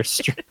ever. Or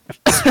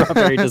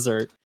strawberry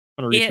dessert.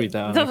 I'm gonna retweet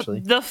that one, actually.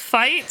 The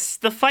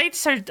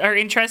fights are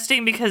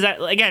interesting because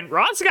again,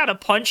 Rod's got to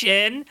punch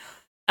in.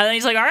 And then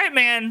he's like, all right,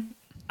 man,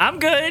 I'm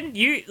good.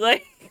 You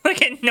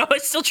and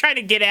Noah's still trying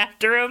to get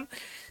after him.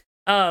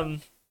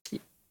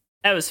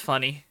 That was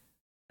funny.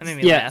 That made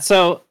me laugh.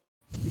 So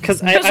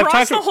because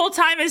Ross the whole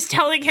time is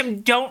telling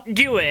him don't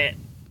do it.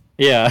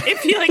 Yeah.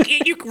 If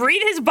you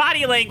read his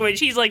body language,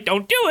 he's like,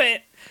 don't do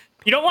it.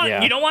 You don't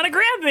want to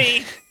grab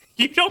me.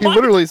 He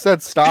literally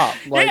said stop.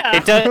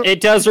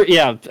 It does.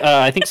 Yeah.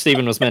 I think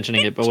Steven was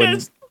mentioning it, but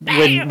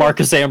when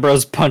Marcus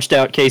Ambrose punched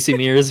out Casey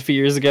Mears a few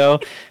years ago,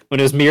 when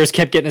his Mears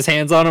kept getting his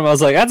hands on him, I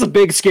was like, that's a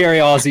big scary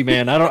Aussie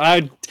man.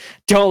 I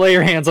don't lay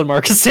your hands on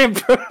Marcus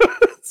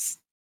Ambrose.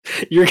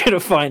 You're gonna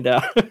find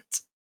out.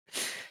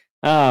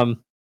 Yeah,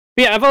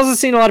 I've also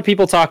seen a lot of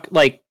people talk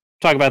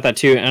about that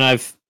too, and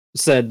I've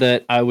said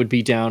that I would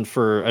be down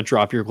for a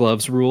drop your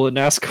gloves rule in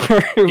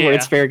NASCAR where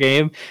it's fair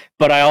game,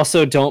 but I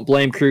also don't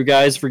blame crew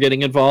guys for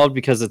getting involved,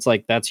 because it's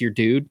like, that's your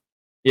dude.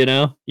 You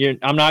know,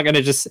 I'm not going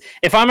to just,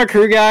 if I'm a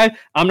crew guy,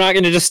 I'm not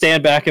going to just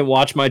stand back and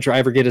watch my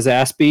driver get his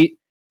ass beat,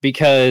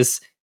 because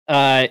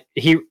that's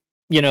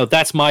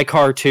my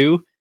car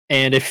too.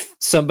 And if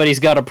somebody's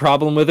got a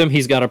problem with him,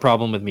 he's got a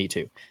problem with me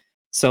too.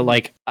 So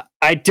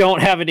I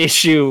don't have an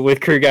issue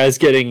with crew guys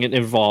getting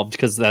involved,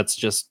 because that's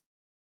just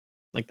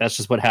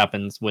what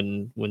happens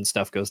when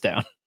stuff goes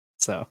down.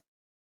 So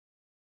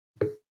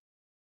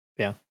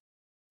yeah,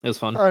 it was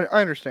fun. I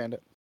understand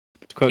it.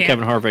 To quote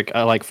Kevin Harvick,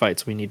 I like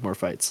fights. We need more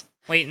fights.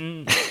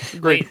 Waiting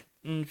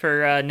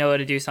for Noah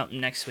to do something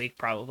next week,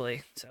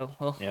 probably. So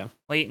we'll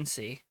wait and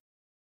see.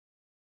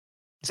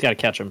 He's got to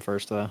catch him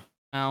first, though.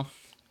 Well,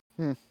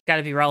 got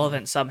to be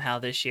relevant somehow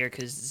this year,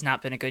 because it's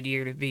not been a good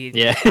year to be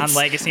on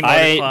Legacy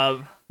Motor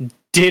Club.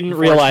 Didn't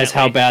realize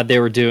how bad they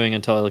were doing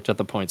until I looked at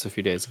the points a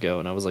few days ago,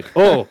 and I was like,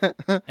 oh.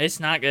 It's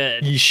not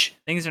good. Yeesh.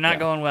 Things are not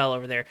going well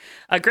over there.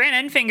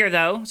 Grant Enfinger,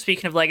 though,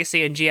 speaking of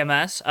Legacy and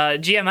GMS,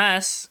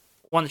 GMS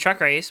won the truck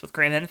race with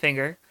Grant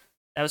Enfinger.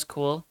 That was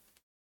cool.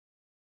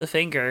 The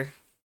finger.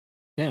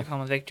 Yeah. Took home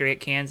a victory at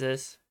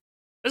Kansas.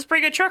 was a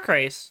pretty good truck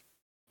race.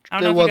 I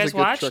don't It know if was you guys a good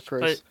watched,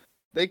 truck but race.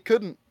 They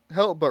couldn't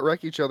help but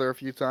wreck each other a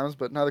few times,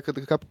 but neither could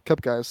the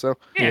cup guys. So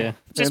yeah,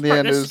 just in the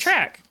end, this it is was the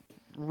track.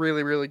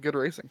 really, really good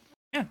racing.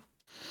 Yeah.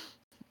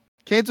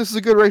 Kansas is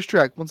a good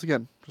racetrack. Once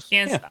again,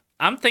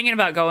 I'm thinking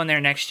about going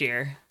there next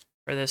year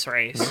for this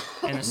race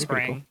in the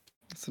spring.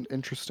 It's an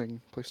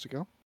interesting place to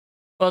go.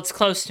 Well, it's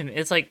close to me.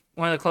 It's like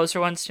one of the closer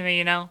ones to me,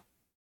 you know?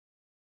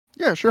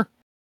 Yeah, sure.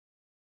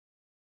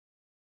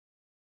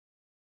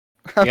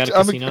 You got a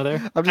casino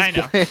there? I'm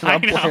just playing.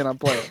 I'm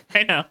playing.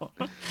 I know.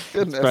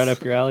 Goodness. It's right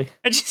up your alley.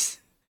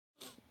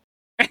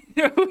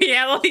 We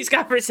have all these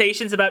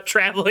conversations about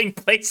traveling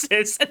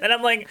places, and then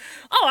I'm like,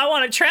 oh, I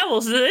want to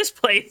travel to this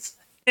place.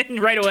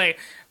 And right away,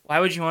 why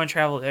would you want to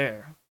travel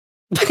there?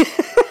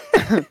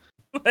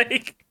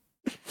 Like,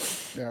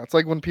 yeah, it's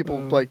like when people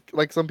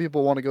like some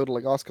people want to go to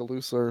like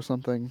Oskaloosa or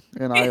something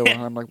in Iowa,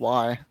 and I'm like,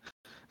 why?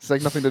 It's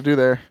like nothing to do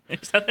there.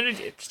 It's nothing to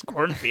do. It's just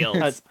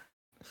cornfields.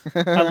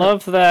 I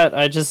love that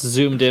I just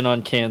zoomed in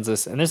on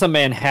Kansas, and there's a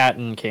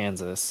Manhattan,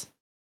 Kansas.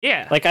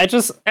 Yeah. Like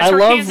That's I where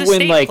love Kansas when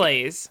State like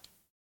plays.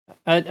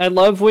 I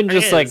love when There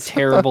just like is.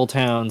 terrible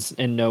towns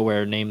in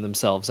nowhere name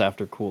themselves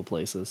after cool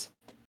places.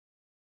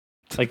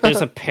 Like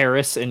there's a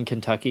Paris in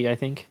Kentucky, I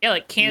think. Yeah,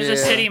 like Kansas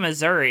Yeah. City,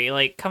 Missouri.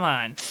 Like, come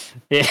on.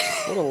 Yeah.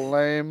 What a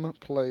lame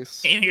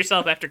place. Name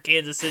yourself after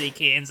Kansas City,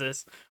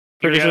 Kansas.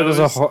 Pretty sure there's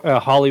Heroes. a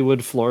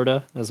Hollywood,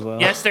 Florida as well.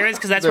 Yes, there is,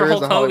 because that's There where is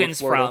Hulk a Hollywood, Hogan's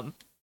Florida. from.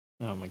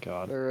 Oh my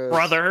god. There is.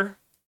 Brother.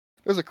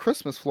 There's a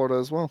Christmas Florida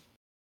as well.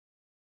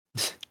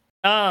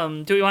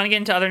 Do we want to get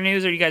into other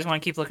news, or do you guys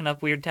want to keep looking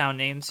up weird town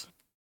names?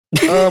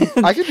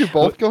 I can do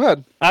both. Go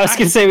ahead. I was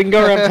gonna say we can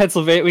go around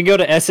Pennsylvania. We can go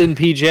to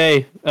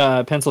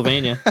SNPJ,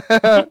 Pennsylvania.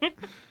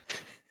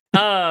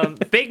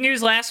 Big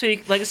news last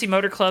week. Legacy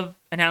Motor Club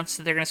announced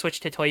that they're going to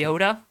switch to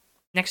Toyota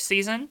next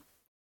season.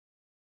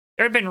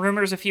 There had been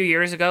rumors a few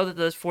years ago that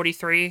the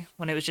 43,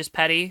 when it was just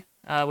Petty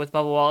with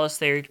Bubba Wallace,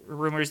 there were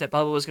rumors that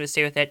Bubba was going to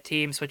stay with that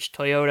team, switch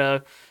to Toyota,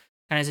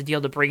 kind of as a deal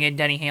to bring in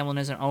Denny Hamlin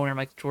as an owner,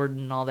 Michael Jordan,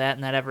 and all that,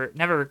 and that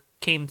never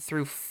came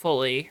through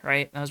fully,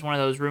 right? That was one of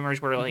those rumors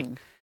where like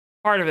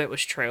part of it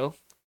was true.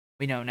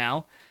 We know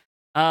now.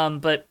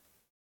 But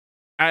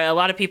a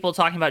lot of people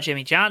talking about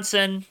Jimmy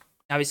Johnson.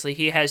 Obviously,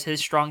 he has his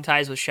strong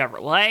ties with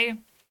Chevrolet.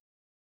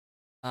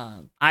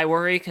 I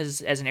worry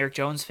because as an Eric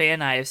Jones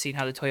fan, I have seen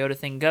how the Toyota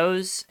thing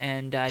goes,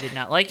 and I did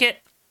not like it.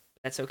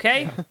 That's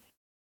okay.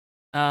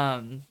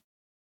 I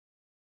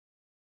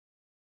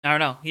don't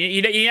know.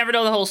 You never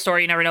know the whole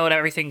story. You never know what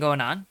everything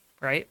going on,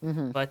 right?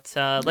 Mm-hmm. But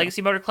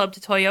Legacy Motor Club to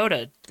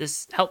Toyota.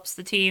 This helps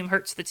the team,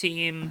 hurts the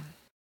team.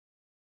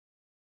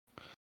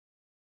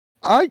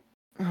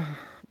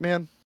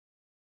 Man,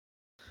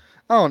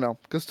 I don't know,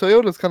 because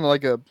Toyota's kind of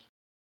like an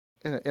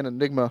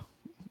enigma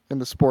in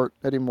the sport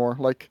anymore.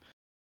 Like,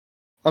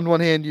 on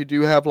one hand, you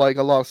do have like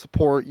a lot of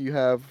support. You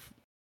have,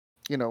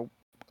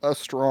 a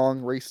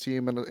strong race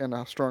team and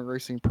a strong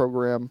racing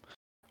program,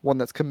 one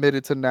that's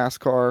committed to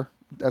NASCAR,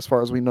 as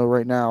far as we know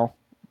right now.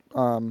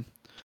 And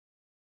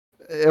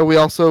we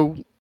also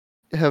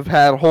have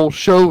had whole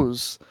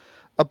shows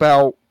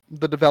about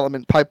the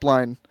development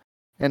pipeline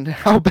and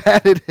how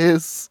bad it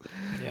is.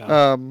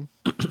 Yeah.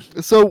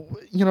 So,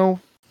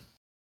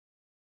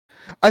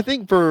 I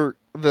think for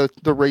the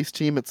race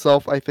team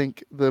itself, I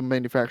think the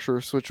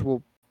manufacturer switch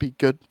will be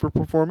good for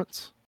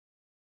performance.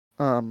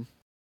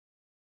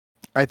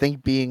 I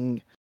think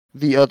being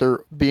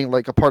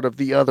like a part of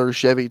the other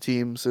Chevy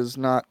teams is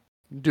not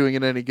doing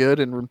it any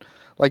good. And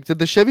like, did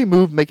the Chevy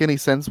move make any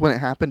sense when it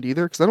happened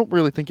either? Because I don't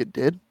really think it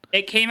did.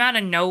 It came out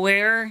of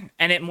nowhere,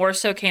 and it more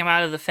so came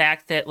out of the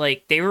fact that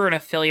like they were an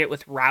affiliate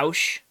with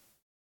Roush,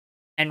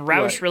 and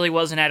Roush really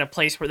wasn't at a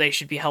place where they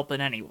should be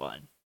helping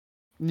anyone.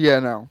 Yeah,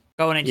 no.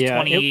 Going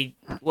into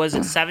was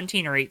it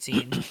 17 or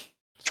 18?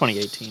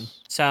 2018.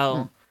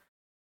 So,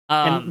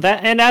 and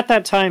at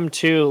that time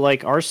too,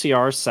 like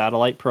RCR's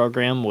satellite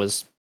program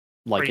was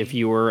like if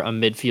you were a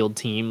midfield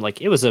team, like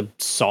it was a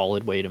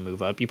solid way to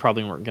move up. You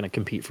probably weren't going to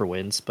compete for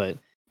wins, but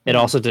it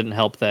also didn't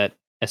help that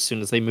as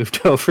soon as they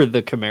moved over,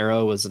 the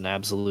Camaro was an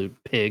absolute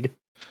pig.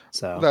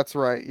 So that's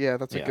right. Yeah,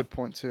 that's a good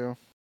point too.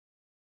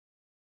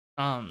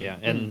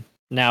 And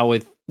now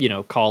with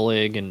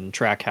Colleague and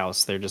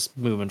Trackhouse, they're just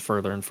moving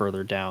further and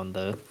further down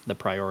the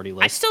priority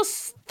list. I still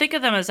think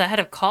of them as ahead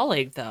of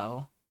Colleague,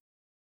 though.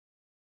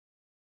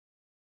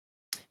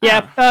 Yeah,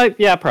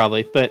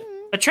 probably, but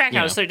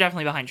Trackhouse, they're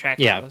definitely behind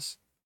Trackhouse.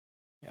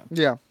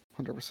 Yeah,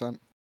 100%.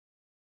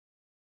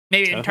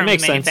 Maybe So in terms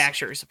of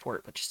manufacturer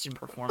support, but just in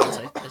performance,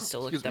 I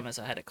still look at them as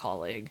ahead of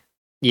Colleague.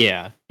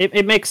 Yeah,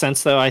 it makes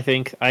sense though. I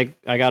think I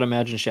gotta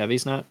imagine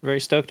Chevy's not very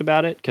stoked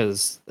about it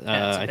because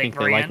I think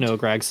they like Noah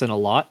Gragson a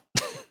lot.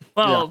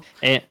 Well,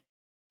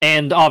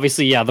 and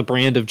obviously, the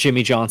brand of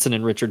Jimmy Johnson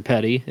and Richard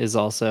Petty is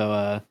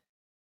also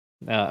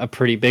a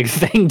pretty big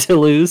thing to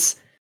lose.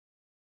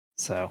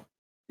 So,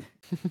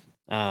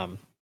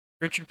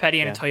 Richard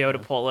Petty and a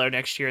Toyota Polo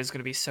next year is going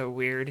to be so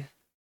weird.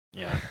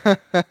 Yeah,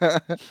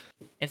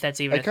 if that's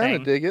even I kind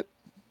of dig it.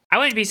 I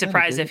wouldn't be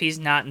surprised if he's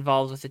not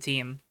involved with the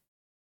team.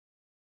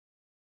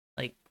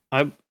 Like,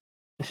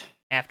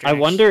 after. I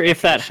wonder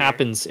if that this year.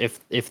 happens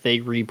if they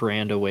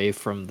rebrand away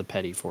from the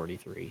Petty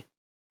 43.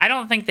 I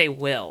don't think they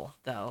will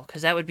though,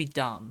 because that would be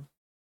dumb.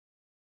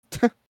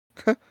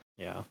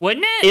 Yeah,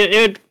 wouldn't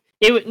it?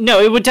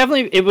 It would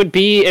definitely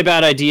be a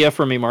bad idea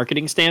from a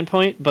marketing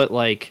standpoint, but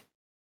like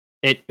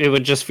it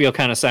would just feel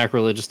kind of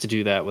sacrilegious to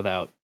do that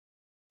without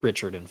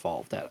Richard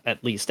involved,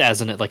 at least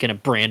as in like in a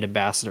brand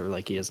ambassador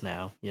like he is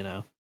now, you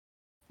know.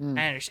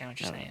 I understand what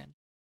you're saying.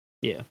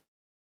 Yeah.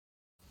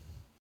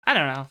 I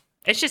don't know.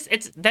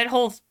 It's that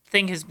whole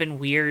thing has been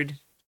weird,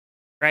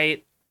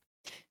 right?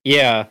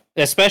 Yeah,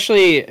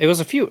 especially it was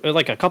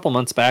a couple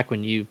months back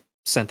when you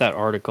sent that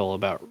article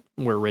about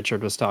where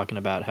Richard was talking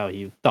about how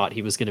he thought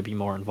he was going to be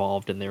more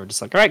involved, and they were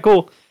just like, "All right,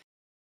 cool.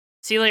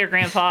 See you later,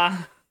 Grandpa."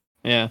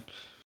 Yeah.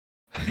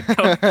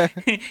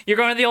 You're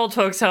going to the old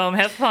folks' home.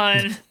 Have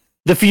fun.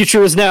 The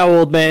future is now,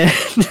 old man.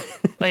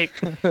 Like,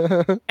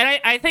 and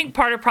I think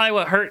part of probably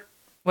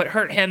what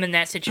hurt him in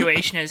that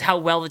situation is how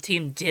well the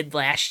team did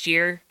last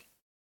year,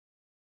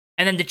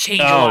 and then to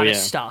change a lot of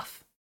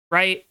stuff,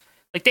 right?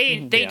 Like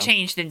they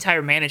changed the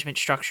entire management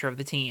structure of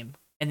the team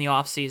in the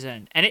off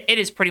season, and it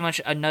is pretty much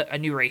a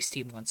new race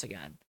team once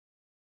again.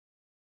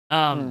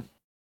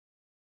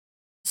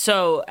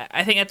 So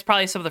I think that's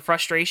probably some of the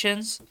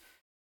frustrations.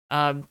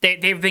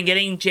 They've been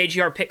getting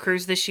JGR pit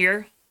crews this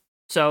year,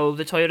 so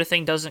the Toyota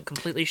thing doesn't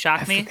completely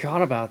shock me. I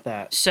forgot about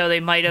that. So they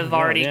might have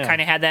already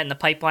kind of had that in the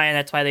pipeline.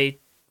 That's why they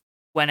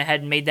went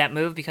ahead and made that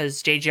move,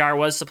 because JGR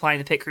was supplying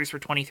the pit crews for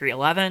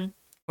 2311,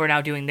 who are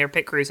now doing their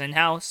pit crews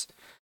in-house.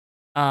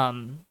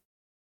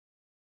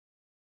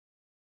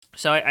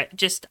 So I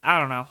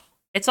don't know.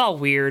 It's all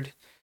weird.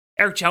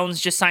 Eric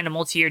Jones just signed a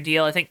multi-year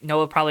deal. I think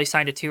Noah probably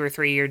signed a 2 or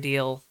 3 year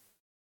deal.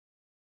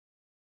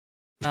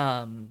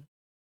 I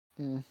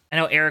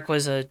know Eric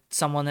was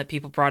someone that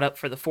people brought up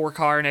for the 4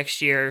 car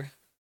next year.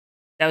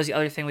 That was the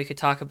other thing we could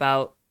talk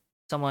about.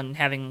 Someone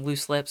having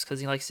loose lips because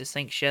he likes to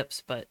sink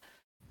ships, but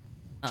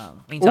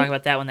we can talk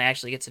about that when that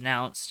actually gets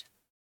announced.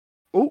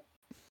 Oh,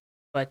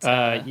 but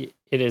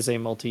it is a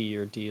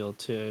multi-year deal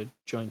to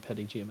join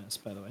Petty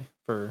GMS, by the way,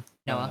 for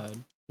Noah.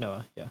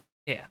 Noah, yeah.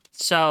 Yeah.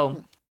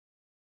 So,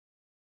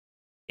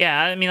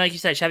 yeah, I mean, like you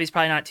said, Chevy's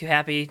probably not too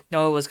happy.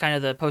 Noah was kind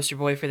of the poster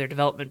boy for their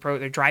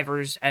their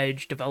driver's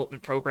edge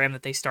development program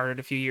that they started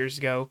a few years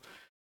ago.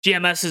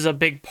 GMS is a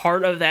big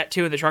part of that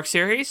too in the truck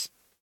series.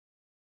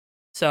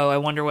 So I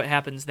wonder what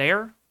happens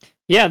there.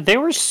 Yeah, they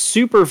were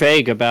super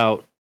vague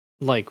about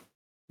like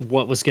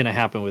what was going to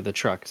happen with the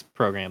trucks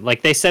program.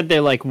 Like they said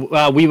they're like,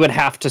 we would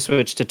have to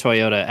switch to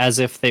Toyota, as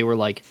if they were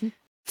like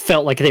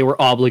felt like they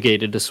were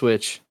obligated to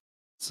switch.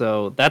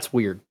 So that's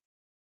weird.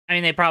 I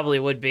mean, they probably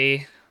would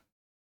be.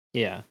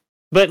 Yeah.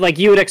 But like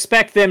you would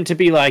expect them to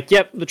be like,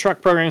 yep, the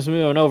truck program's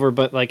moving over,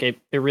 but like it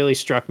really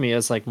struck me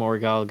as like Maury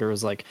Gallagher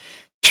was like,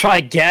 I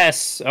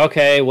guess,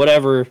 okay,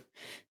 whatever.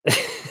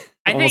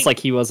 Almost like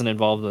he wasn't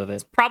involved with it.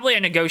 It's probably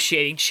a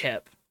negotiating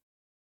chip,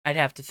 I'd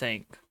have to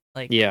think.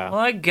 Like, yeah.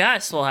 Well, I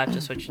guess we'll have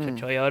to switch to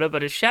Toyota,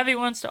 but if Chevy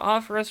wants to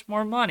offer us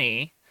more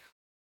money,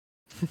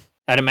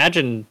 I'd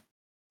imagine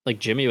like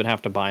Jimmy would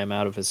have to buy him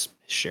out of his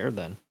share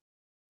then.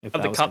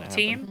 Of the Cup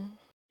team?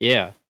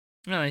 Yeah.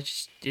 No, you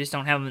just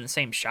don't have them in the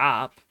same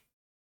shop.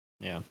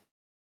 Yeah.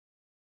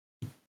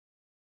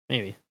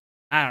 Maybe.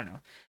 I don't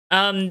know.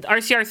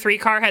 RCR 3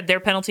 car had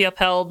their penalty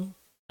upheld.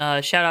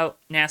 Shout out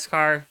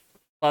NASCAR.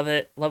 Love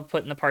it. Love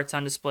putting the parts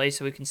on display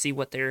so we can see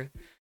what they're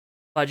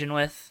fudging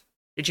with.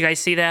 Did you guys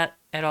see that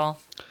at all?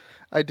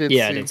 I did.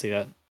 Yeah, I did see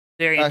that.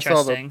 Very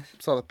interesting.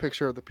 I saw the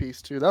picture of the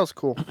piece too. That was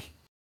cool.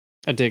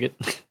 I dig it.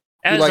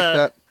 You like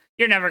that?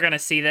 You're never gonna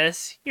see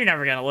this. You're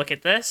never gonna look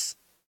at this.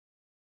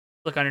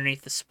 Look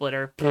underneath the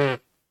splitter.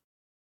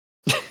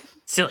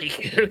 Silly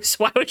goose.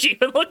 Why would you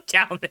even look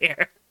down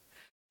there?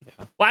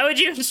 Yeah. Why would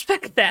you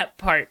inspect that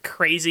part,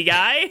 crazy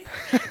guy?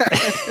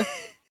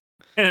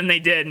 And then they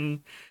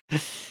didn't.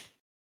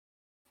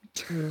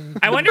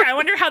 I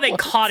wonder how they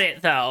caught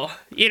it though.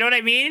 You know what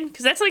I mean?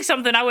 Because that's like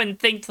something I wouldn't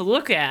think to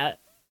look at.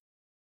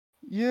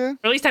 Yeah. Or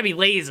at least I'd be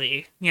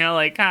lazy. You know,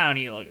 like I don't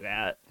need to look at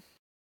that.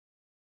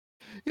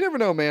 You never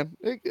know, man.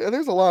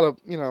 There's a lot of,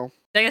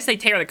 I guess they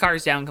tear the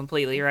cars down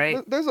completely,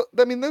 right?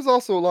 There's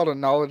also a lot of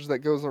knowledge that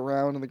goes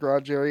around in the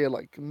garage area,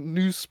 like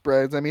news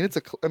spreads. I mean, it's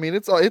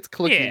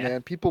clicky,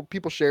 man.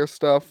 People share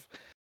stuff.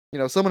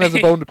 Someone has a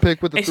bone to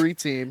pick with the 3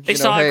 team. They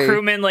saw a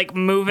crewman like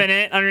moving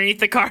it underneath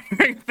the car.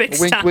 Wink,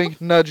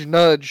 wink, nudge,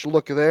 nudge.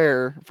 Look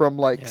there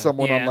from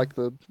someone on like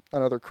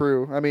another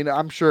crew. I mean,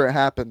 I'm sure it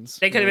happens.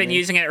 They could have been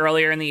using it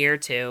earlier in the year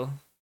too.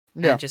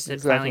 Yeah,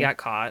 it finally got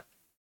caught.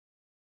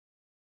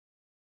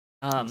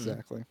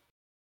 Exactly.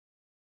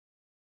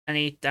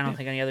 I don't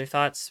think any other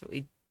thoughts.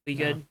 We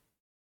good.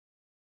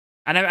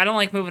 I don't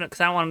like moving it because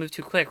I don't want to move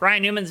too quick.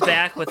 Ryan Newman's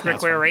back with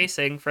Rick Ware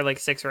Racing for like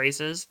 6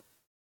 races.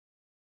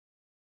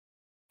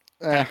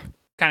 Kind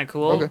of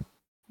cool. Okay.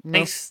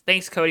 No.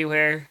 Thanks, Cody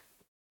Ware.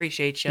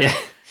 Appreciate you. Yeah.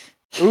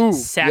 Ooh,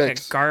 sack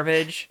yikes. Of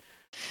garbage.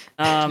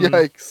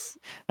 Yikes.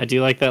 I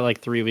do like that. Like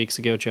 3 weeks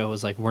ago, Joe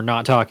was like, "We're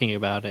not talking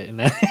about it." And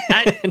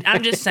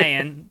I'm just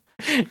saying.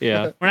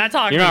 Yeah, we're not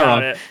talking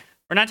about it.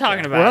 We're not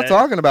talking about it. We're not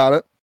talking about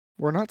it.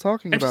 We're not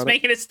talking I'm just about it.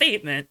 making a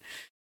statement.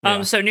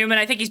 Yeah. So Newman,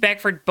 I think he's back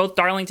for both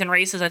Darlington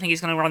races. I think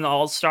he's going to run the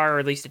All-Star or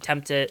at least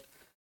attempt it.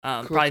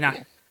 Probably not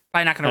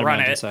going to I'd run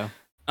imagine it. So.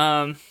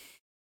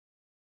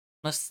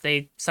 Unless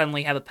they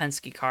suddenly have a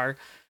Penske car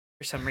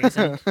for some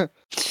reason.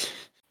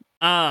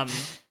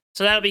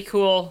 So that'll be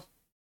cool.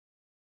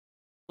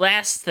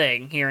 Last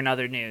thing here in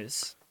other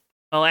news.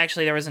 Well,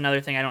 actually, there was another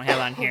thing I don't have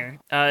on here.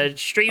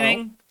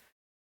 Streaming.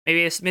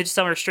 Maybe a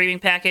midsummer streaming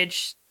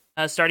package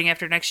starting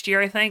after next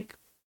year, I think.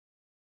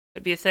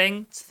 Could be a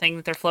thing. It's a thing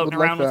that they're floating Would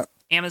like around with that.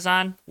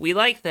 Amazon. We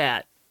like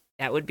that.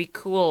 That would be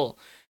cool.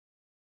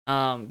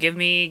 Give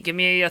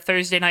me a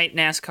Thursday night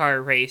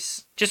NASCAR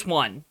race. Just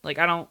one. Like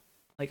I know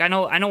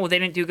they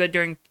didn't do good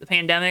during the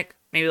pandemic.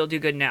 Maybe they'll do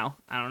good now.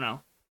 I don't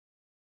know.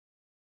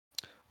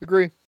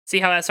 Agree. See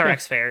how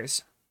SRX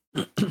fares.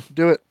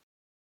 Do it.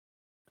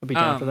 I'll be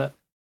down for that.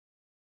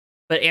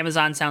 But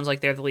Amazon sounds like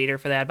they're the leader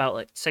for that, about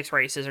like 6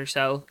 races or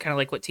so, kind of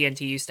like what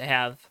TNT used to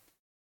have.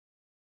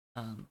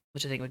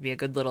 Which I think would be a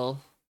good little.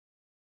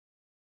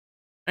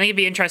 I think it'd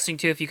be interesting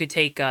too if you could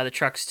take the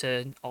trucks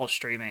to all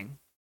streaming.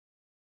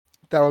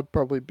 That would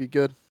probably be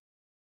good.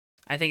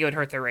 I think it would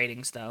hurt their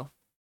ratings though.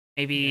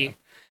 Maybe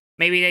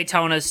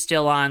Daytona's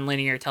still on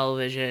linear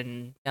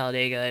television,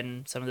 Talladega,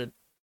 and some of the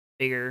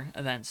bigger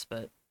events,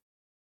 but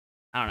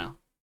I don't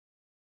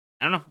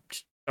know.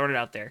 Just throwing it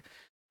out there.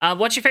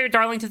 What's your favorite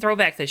Darlington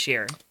throwback this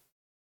year?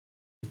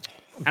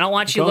 I don't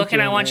want you looking.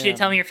 I want you to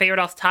tell me your favorite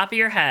off the top of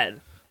your head.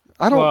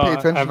 I don't pay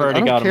attention. I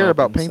don't care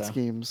about paint so.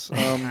 schemes.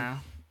 No.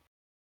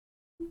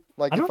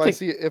 Like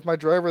if my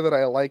driver that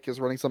I like is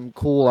running something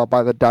cool, I'll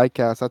buy the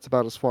diecast. That's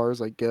about as far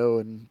as I go.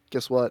 And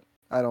guess what?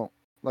 I don't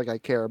I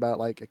care about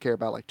like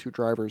 2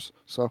 drivers.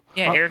 So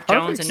yeah, Eric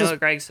Jones and Noah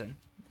Gragson.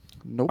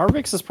 Nope.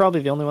 Harvick's is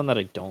probably the only one that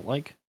I don't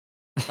like.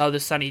 Oh, the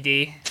Sunny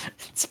D.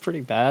 It's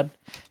pretty bad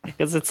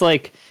because it's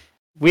like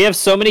we have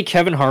so many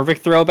Kevin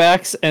Harvick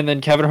throwbacks, and then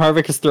Kevin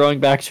Harvick is throwing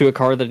back to a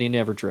car that he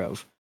never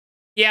drove.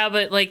 Yeah,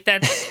 but like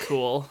that's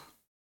cool.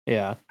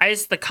 Yeah,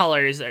 the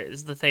colors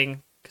is the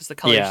thing because the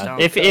colors. Yeah, don't.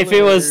 if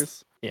it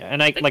was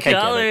and I the like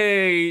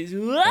colors. I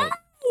get it.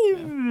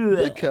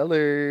 The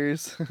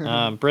colors.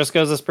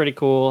 Briscoe's is pretty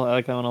cool. I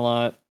like that one a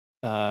lot.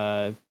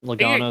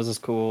 Logano's is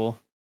cool.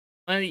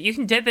 Well, you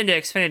can dip into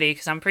Xfinity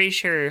because I'm pretty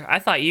sure. I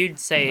thought you'd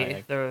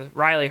say the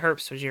Riley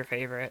Herbst was your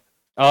favorite.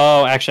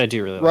 Oh, actually, I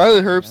do really like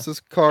Riley that. Herbst's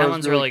car That is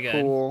one's really really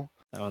good. cool.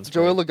 That one's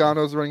Joey great.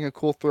 Logano's running a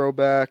cool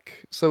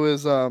throwback. So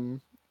is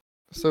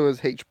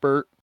H.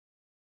 Burt.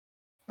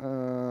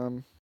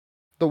 The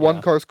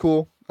one car's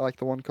cool. I like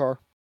the one car.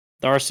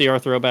 The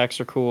RCR throwbacks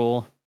are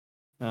cool.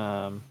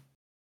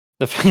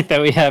 The fact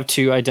that we have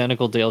 2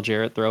 identical Dale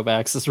Jarrett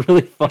throwbacks is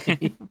really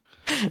funny.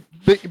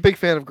 Big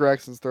fan of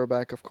Gragson's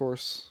throwback, of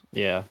course.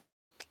 Yeah.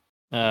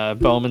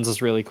 Bowman's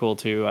is really cool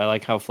too. I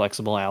like how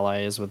flexible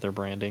Ally is with their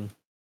branding.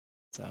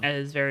 So That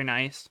is very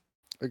nice.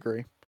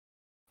 Agree.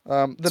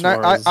 Suarez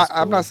is I'm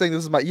cool. not saying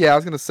this is my. Yeah, I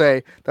was gonna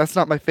say that's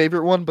not my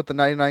favorite one, but the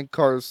 '99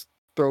 cars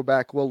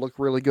throwback will look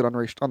really good on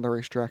the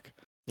racetrack.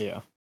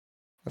 yeah.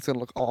 That's gonna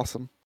look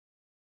awesome.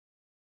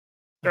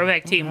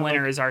 Throwback team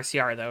winner is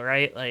RCR though,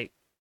 right? Like,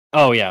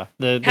 Oh yeah,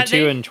 the Have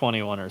 2 they- and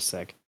 21 are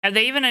sick. have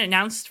they even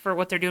announced for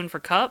what they're doing for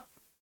Cup?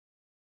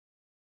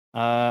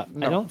 I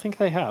No. don't think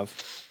they have.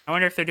 I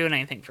wonder if they're doing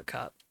anything for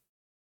Cup.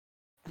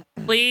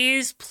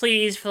 Please,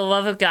 for the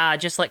love of God,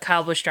 just let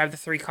Kyle Busch drive the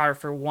 3 car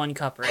for 1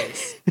 Cup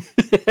race.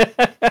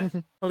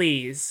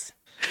 Please.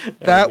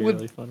 That would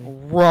would be really funny.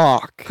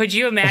 rock. Could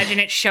you imagine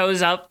it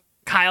shows up?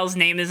 Kyle's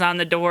name is on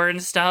the door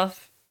and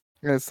stuff.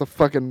 It's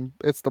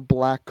the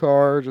black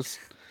car. Just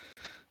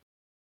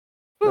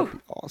that'd be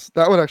awesome.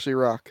 That would actually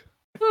rock.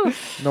 Whew.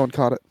 No one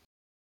caught it.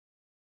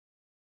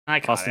 I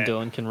caught Austin it.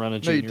 Dillon can run a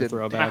No, you junior didn't.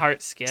 throwback. My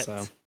heart skipped.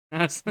 So.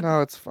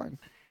 No, it's fine.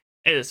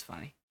 It is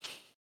funny.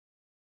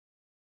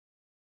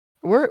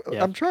 Yeah.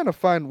 I'm trying to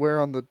find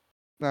where on the.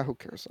 Nah, who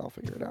cares? I'll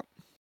figure it out.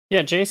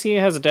 Yeah, JC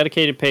has a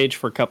dedicated page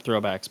for Cup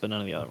throwbacks, but none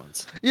of the other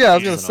ones. Yeah, I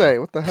was gonna Doesn't say,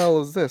 what the hell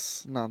is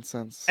this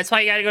nonsense? That's why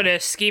you gotta go to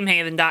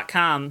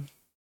schemehaven.com.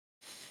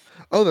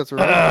 Oh, that's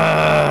right.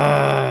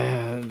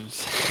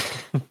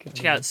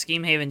 Check out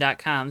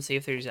schemehaven.com. See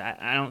if there's.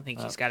 I don't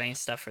think he's got any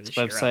stuff for this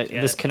year. Website. Up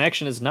yet. This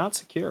connection is not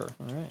secure.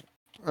 All right.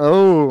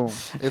 Oh,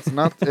 it's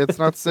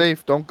not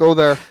safe. Don't go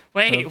there.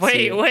 Wait. Let's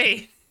see.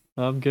 Wait.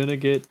 I'm gonna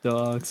get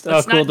doxxed. Let's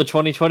Oh, cool. not- The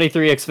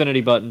 2023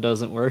 Xfinity button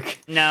doesn't work.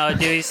 No,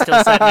 Dewey's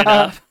still setting it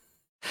up.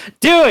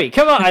 Dewey,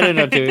 come on! I didn't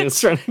know Dewey was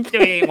trying to.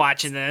 Dewey ain't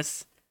watching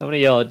this. I'm gonna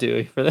yell at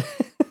Dewey for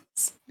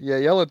this. Yeah,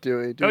 yell at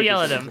Dewey. Go Dewey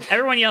yell at deserves him. it.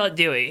 Everyone yell at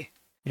Dewey.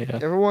 Yeah.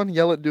 Everyone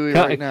yell at Dewey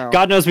right now.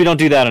 God knows we don't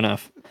do that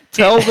enough.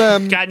 Tell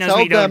them. God knows tell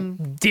we them.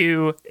 don't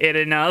do it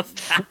enough.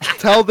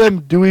 Tell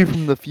them Dewey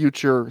from the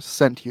future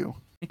sent you.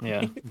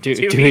 Yeah.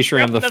 Dewey Dewey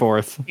Schramm from the the-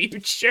 fourth.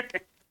 Future.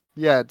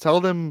 Yeah, tell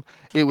them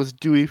it was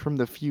Dewey from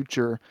the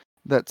future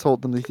that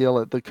told them to yell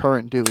at the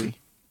current Dewey.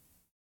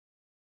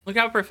 Look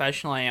how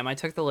professional I am. I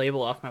took the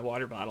label off my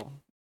water bottle.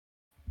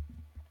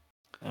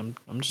 I'm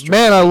just drinking,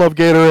 Man, I love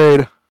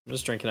Gatorade. I'm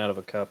just drinking out of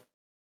a cup.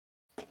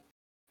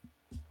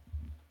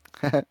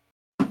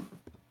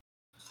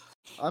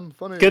 I'm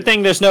funny. Good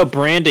thing there's no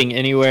branding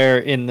anywhere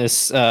in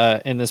this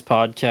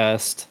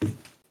podcast.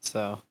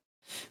 So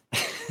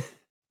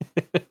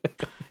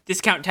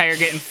Discount Tire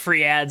getting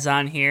free ads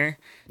on here.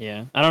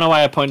 yeah, I don't know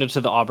why I pointed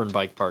to the Auburn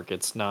Bike Park.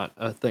 It's not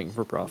a thing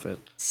for profit.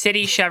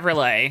 City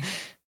Chevrolet.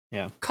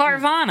 Yeah.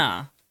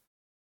 Carvana.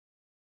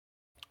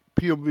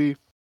 POV.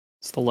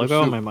 Is the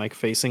logo on my mic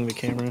facing the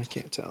camera? I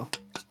can't tell.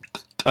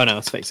 Oh no,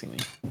 it's facing me.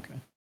 Okay.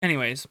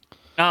 Anyways,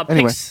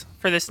 Anyway. picks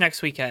for this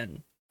next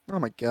weekend. Oh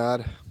my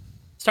god.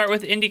 Start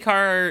with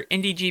IndyCar,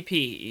 Indy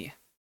GP.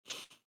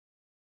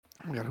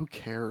 Oh my god, who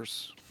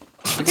cares?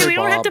 Okay, we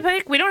don't have to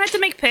pick. We don't have to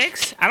make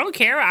picks. I don't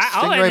care.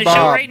 I'll end Stingray the show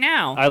Bob. right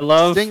now. I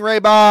love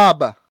Stingray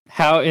Bob.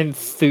 how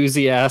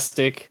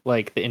enthusiastic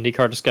like the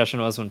IndyCar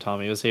discussion was when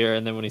Tommy was here,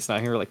 and then when he's not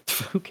here, like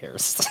who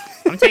cares?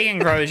 I'm taking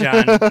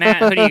Grosjean.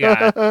 Matt, who do you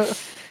got?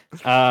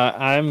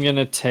 I'm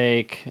gonna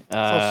take.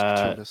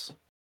 Self-fortuitous.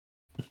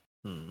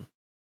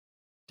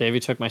 Davey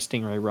took my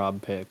Stingray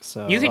Rob pick,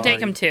 so You can take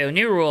him too.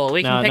 New rule.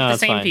 We can pick the it's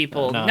same fine.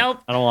 people. No,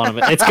 Nope. I don't want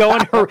him.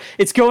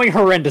 It's going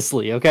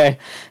horrendously. Okay.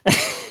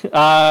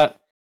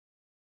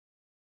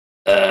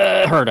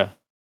 Herda.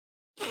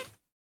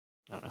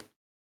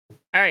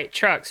 All right,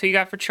 trucks. Who you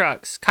got for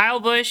trucks?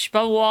 Kyle Busch,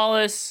 Bubba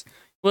Wallace,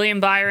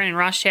 William Byron, and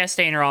Ross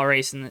Chastain are all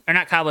racing. Or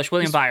not Kyle Busch,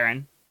 William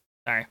Byron.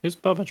 Sorry. Who's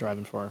Bubba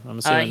driving for? I'm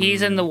assuming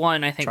He's in the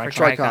one, I think, for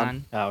Tricon.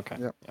 Tricon. Oh, okay.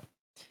 Yep. Yeah.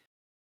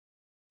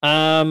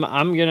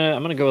 I'm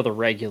gonna go with a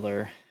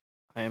regular.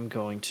 I am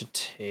going to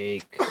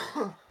take.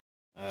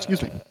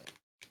 Excuse me.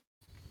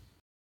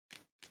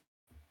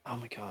 Oh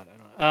my god, I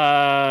don't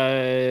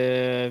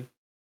know.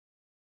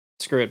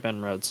 Screw it,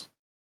 Ben Rhodes.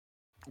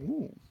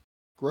 Ooh,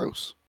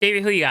 gross. Davey,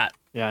 who you got?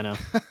 Yeah, I know.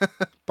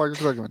 Parker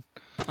Kligerman.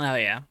 Oh,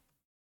 yeah.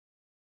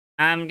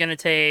 I'm going to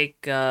take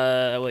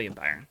William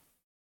Byron.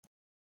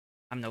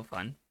 I'm no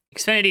fun.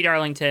 Xfinity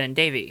Darlington,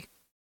 Davey.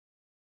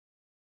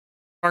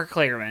 Parker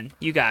Kligerman,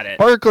 you got it.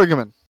 Parker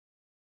Kligerman.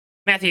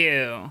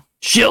 Matthew.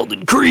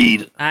 Sheldon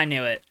Creed. I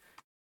knew it.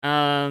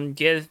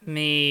 Give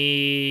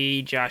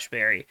me Josh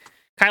Berry.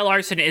 Kyle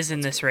Larson is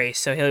in this race,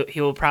 so he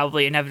will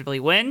probably inevitably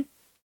win.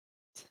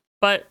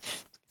 But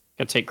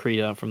Gotta take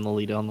Creed out from the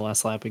lead on the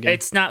last lap again.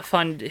 it's not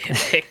fun to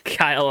pick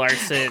Kyle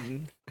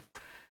Larson.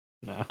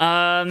 No.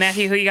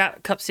 Matthew, who you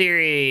got? Cup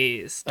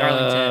Series,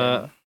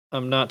 Darlington.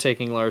 I'm not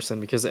taking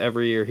Larson because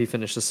every year he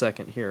finishes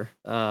second here.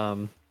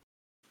 Give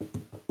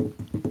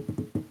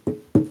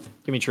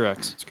me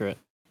Truex. Screw it.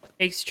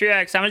 Takes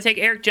Truex. I'm gonna take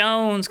Eric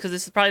Jones because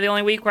this is probably the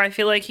only week where I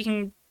feel like he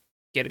can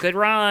get a good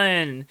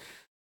run.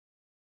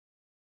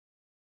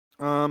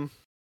 I'm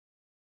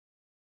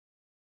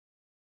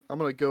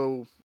gonna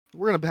go.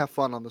 We're gonna have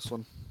fun on this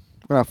one.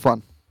 We're gonna have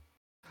fun.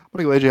 I'm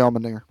gonna go AJ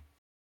Allmendinger.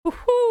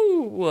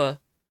 Woohoo!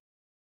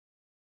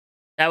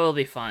 That will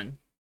be fun.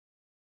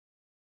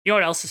 You know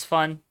what else is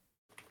fun?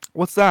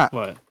 What's that?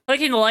 What?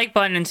 Clicking the like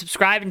button and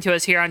subscribing to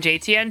us here on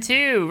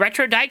JTN2.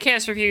 Retro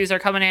Diecast reviews are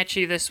coming at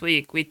you this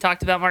week. We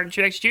talked about Martin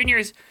Truex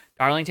Jr.'s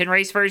Darlington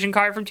race version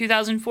car from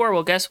 2004.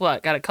 Well, guess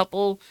what? Got a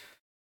couple...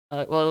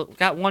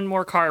 got one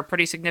more car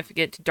pretty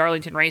significant to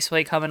Darlington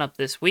Raceway coming up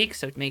this week,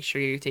 so make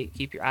sure you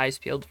keep your eyes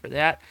peeled for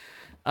that.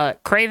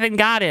 Craven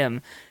got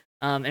him,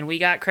 and we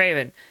got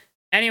Craven.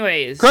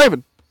 Anyways...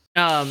 Craven!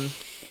 When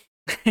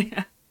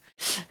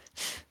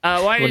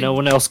no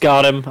one else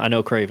got him, I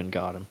know Craven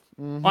got him.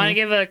 Mm-hmm. Want to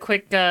give a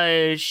quick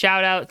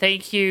shout out.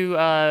 Thank you.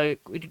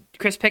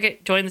 Chris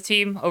Pickett joined the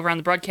team over on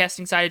the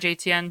broadcasting side of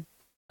JTN.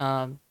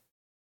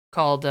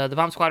 Called the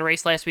Bomb Squad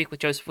race last week with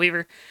Joseph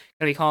Weaver.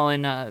 Gonna be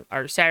calling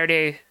our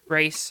Saturday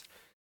race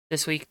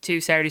this week too.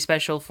 Saturday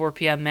special 4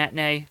 p.m.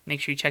 matinee. Make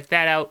sure you check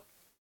that out.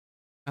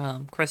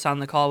 Chris on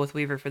the call with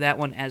Weaver for that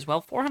one as well.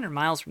 400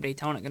 miles from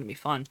Daytona, gonna be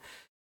fun.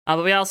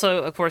 But we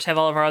also, of course, have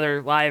all of our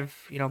other live,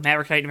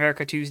 Maverick Night in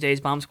America Tuesdays,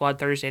 Bomb Squad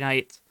Thursday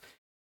nights,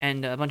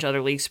 and a bunch of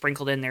other leagues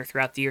sprinkled in there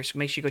throughout the year. So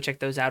make sure you go check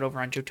those out over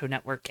on Johto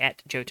Network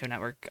at Johto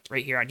Network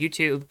right here on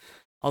YouTube.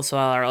 Also,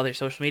 our other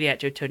social media at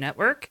Johto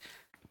Network.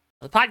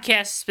 The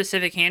podcast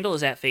specific handle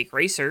is at Fake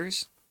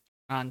Racers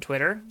on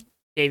Twitter.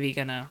 Davey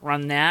gonna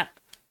run that.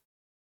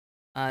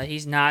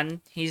 He's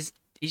nodding. He's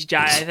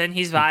jiving.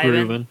 He's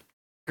vibing.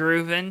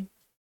 Grooving.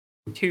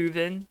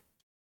 Tuvin.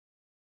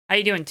 How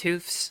you doing,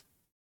 Toofs?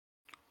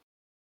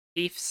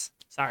 Chiefs.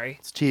 Sorry.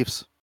 It's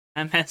Chiefs.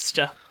 I messed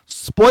up.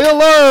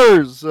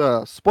 Spoilers!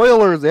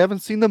 Spoilers! They haven't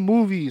seen the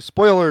movie.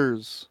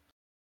 Spoilers!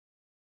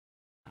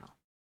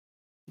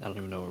 I don't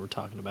even know what we're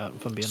talking about,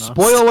 if I'm being honest.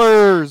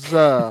 Spoilers!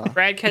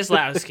 Brad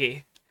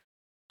Keselowski.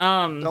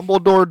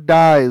 Dumbledore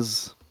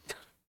dies.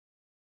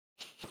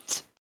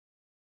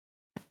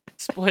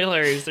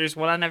 Spoilers. There's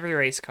one on every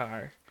race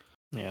car.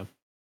 Yeah.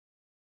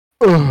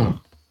 Ugh.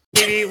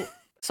 Maybe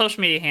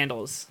social media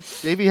handles.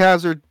 Davey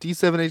Hazard,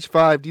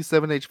 D7H5,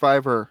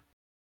 D7H5 her.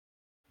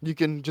 You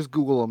can just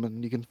Google them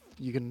and you can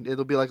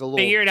it'll be like a little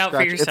Figure it out for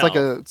scratch. yourself.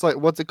 It's like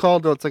what's it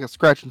called? It's like a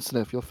scratch and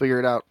sniff. You'll figure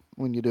it out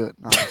when you do it.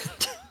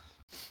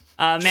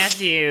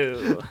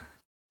 Matthew.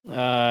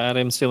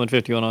 Adam Stealing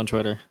 51 on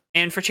Twitter.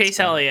 And for Chase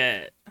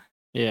Elliott.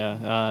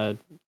 Yeah.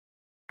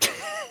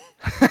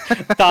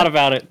 Thought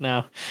about it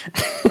now.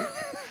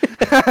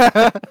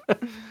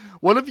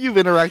 What if you've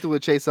interacted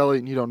with Chase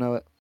Elliott and you don't know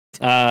it?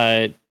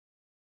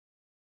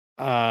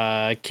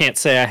 Can't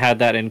say I had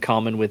that in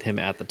common with him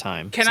at the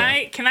time. Can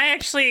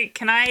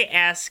I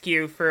ask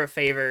you for a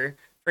favor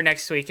for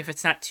next week if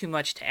it's not too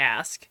much to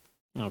ask?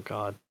 Oh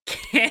God.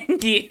 Can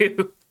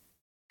you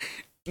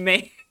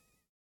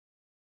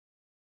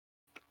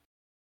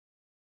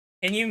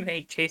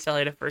make Chase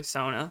Elliott a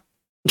persona,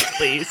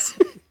 please?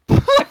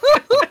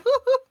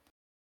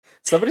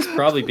 Somebody's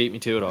probably beat me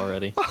to it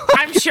already.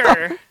 I'm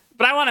sure,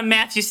 but I want a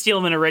Matthew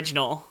Steelman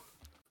original.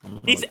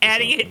 He's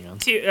adding it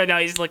to. Oh, no,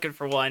 he's looking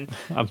for one.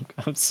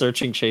 I'm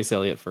searching Chase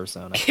Elliott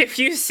persona. If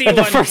you see And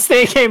the one, first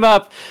thing came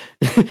up,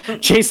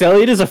 Chase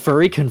Elliott is a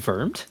furry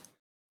confirmed?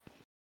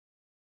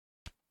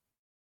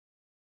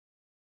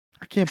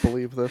 I can't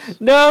believe this.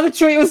 No, the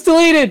tweet was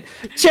deleted.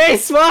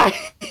 Chase, why?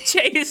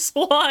 Chase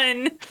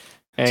won.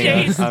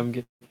 Hang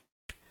on,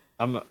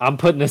 I'm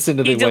putting this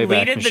into the He Wayback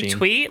deleted Machine. the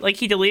tweet. Like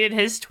he deleted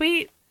his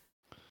tweet,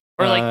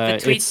 or like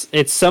the tweet.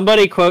 It's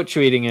somebody quote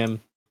tweeting him.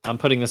 I'm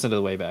putting this into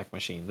the Wayback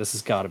Machine. This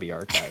has got to be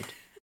archived.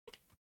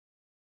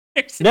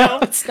 No,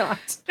 it's not.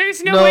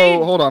 There's no No, way.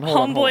 hold on.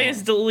 Homeboy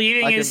is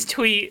deleting his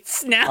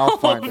tweets now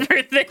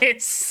over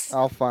this.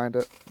 I'll find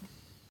it.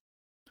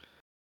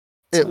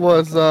 It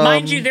was.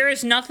 Mind you, there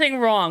is nothing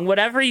wrong.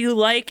 Whatever you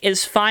like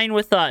is fine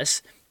with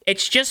us.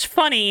 It's just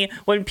funny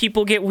when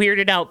people get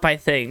weirded out by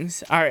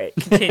things. All right,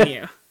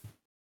 continue.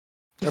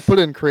 I put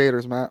in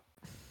creators, Matt.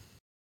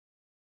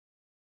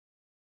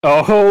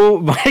 Oh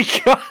my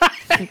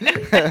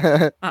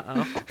God.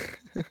 Uh-oh.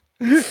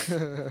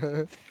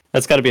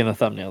 That's got to be in the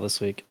thumbnail this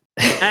week.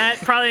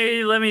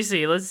 Probably. Let me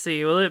see. Let's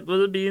see. Will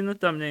it be in the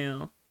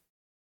thumbnail?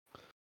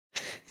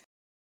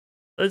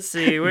 Let's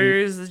see.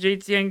 Where's the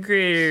JTN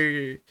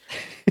creator?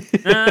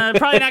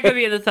 Probably not gonna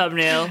be in the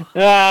thumbnail.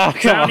 Oh, I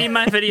don't need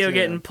my video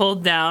getting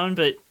pulled down,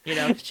 but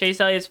Chase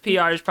Elliott's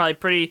PR is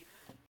probably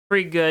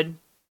pretty good.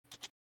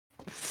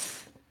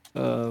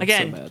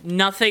 Again, so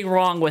nothing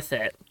wrong with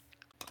it.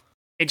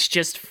 It's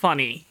just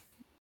funny.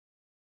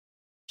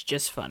 It's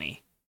just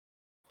funny.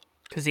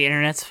 Because the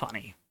internet's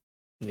funny.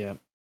 Yeah.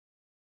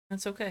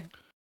 That's okay.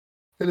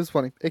 It is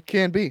funny. It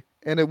can be,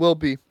 and it will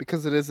be,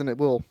 because it is and it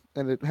will,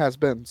 and it has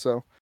been,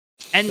 so.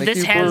 And Thank this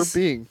you has for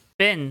being.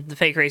 been the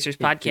Fake Racers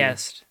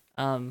podcast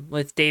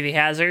with Davey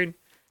Hazard,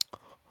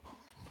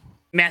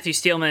 Matthew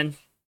Steelman,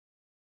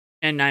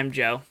 and I'm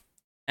Joe.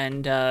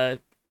 And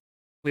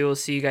we will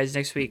see you guys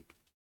next week.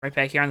 Right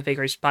back here on the Fake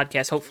Racers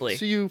podcast, hopefully.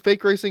 See you,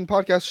 Fake Racing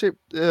Podcast shaped,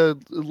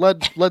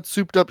 lead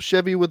souped up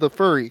Chevy with a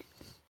furry.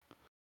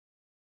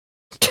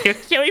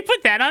 Can we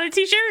put that on a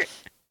t-shirt?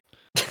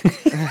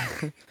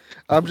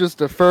 I'm just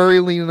a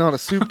furry leaning on a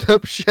souped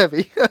up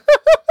Chevy.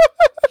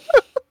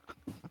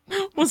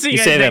 We'll see You you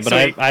guys say that, next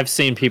but week. I've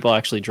seen people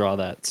actually draw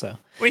that, so.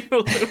 We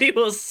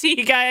will see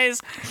you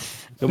guys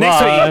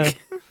Goodbye. next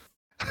week.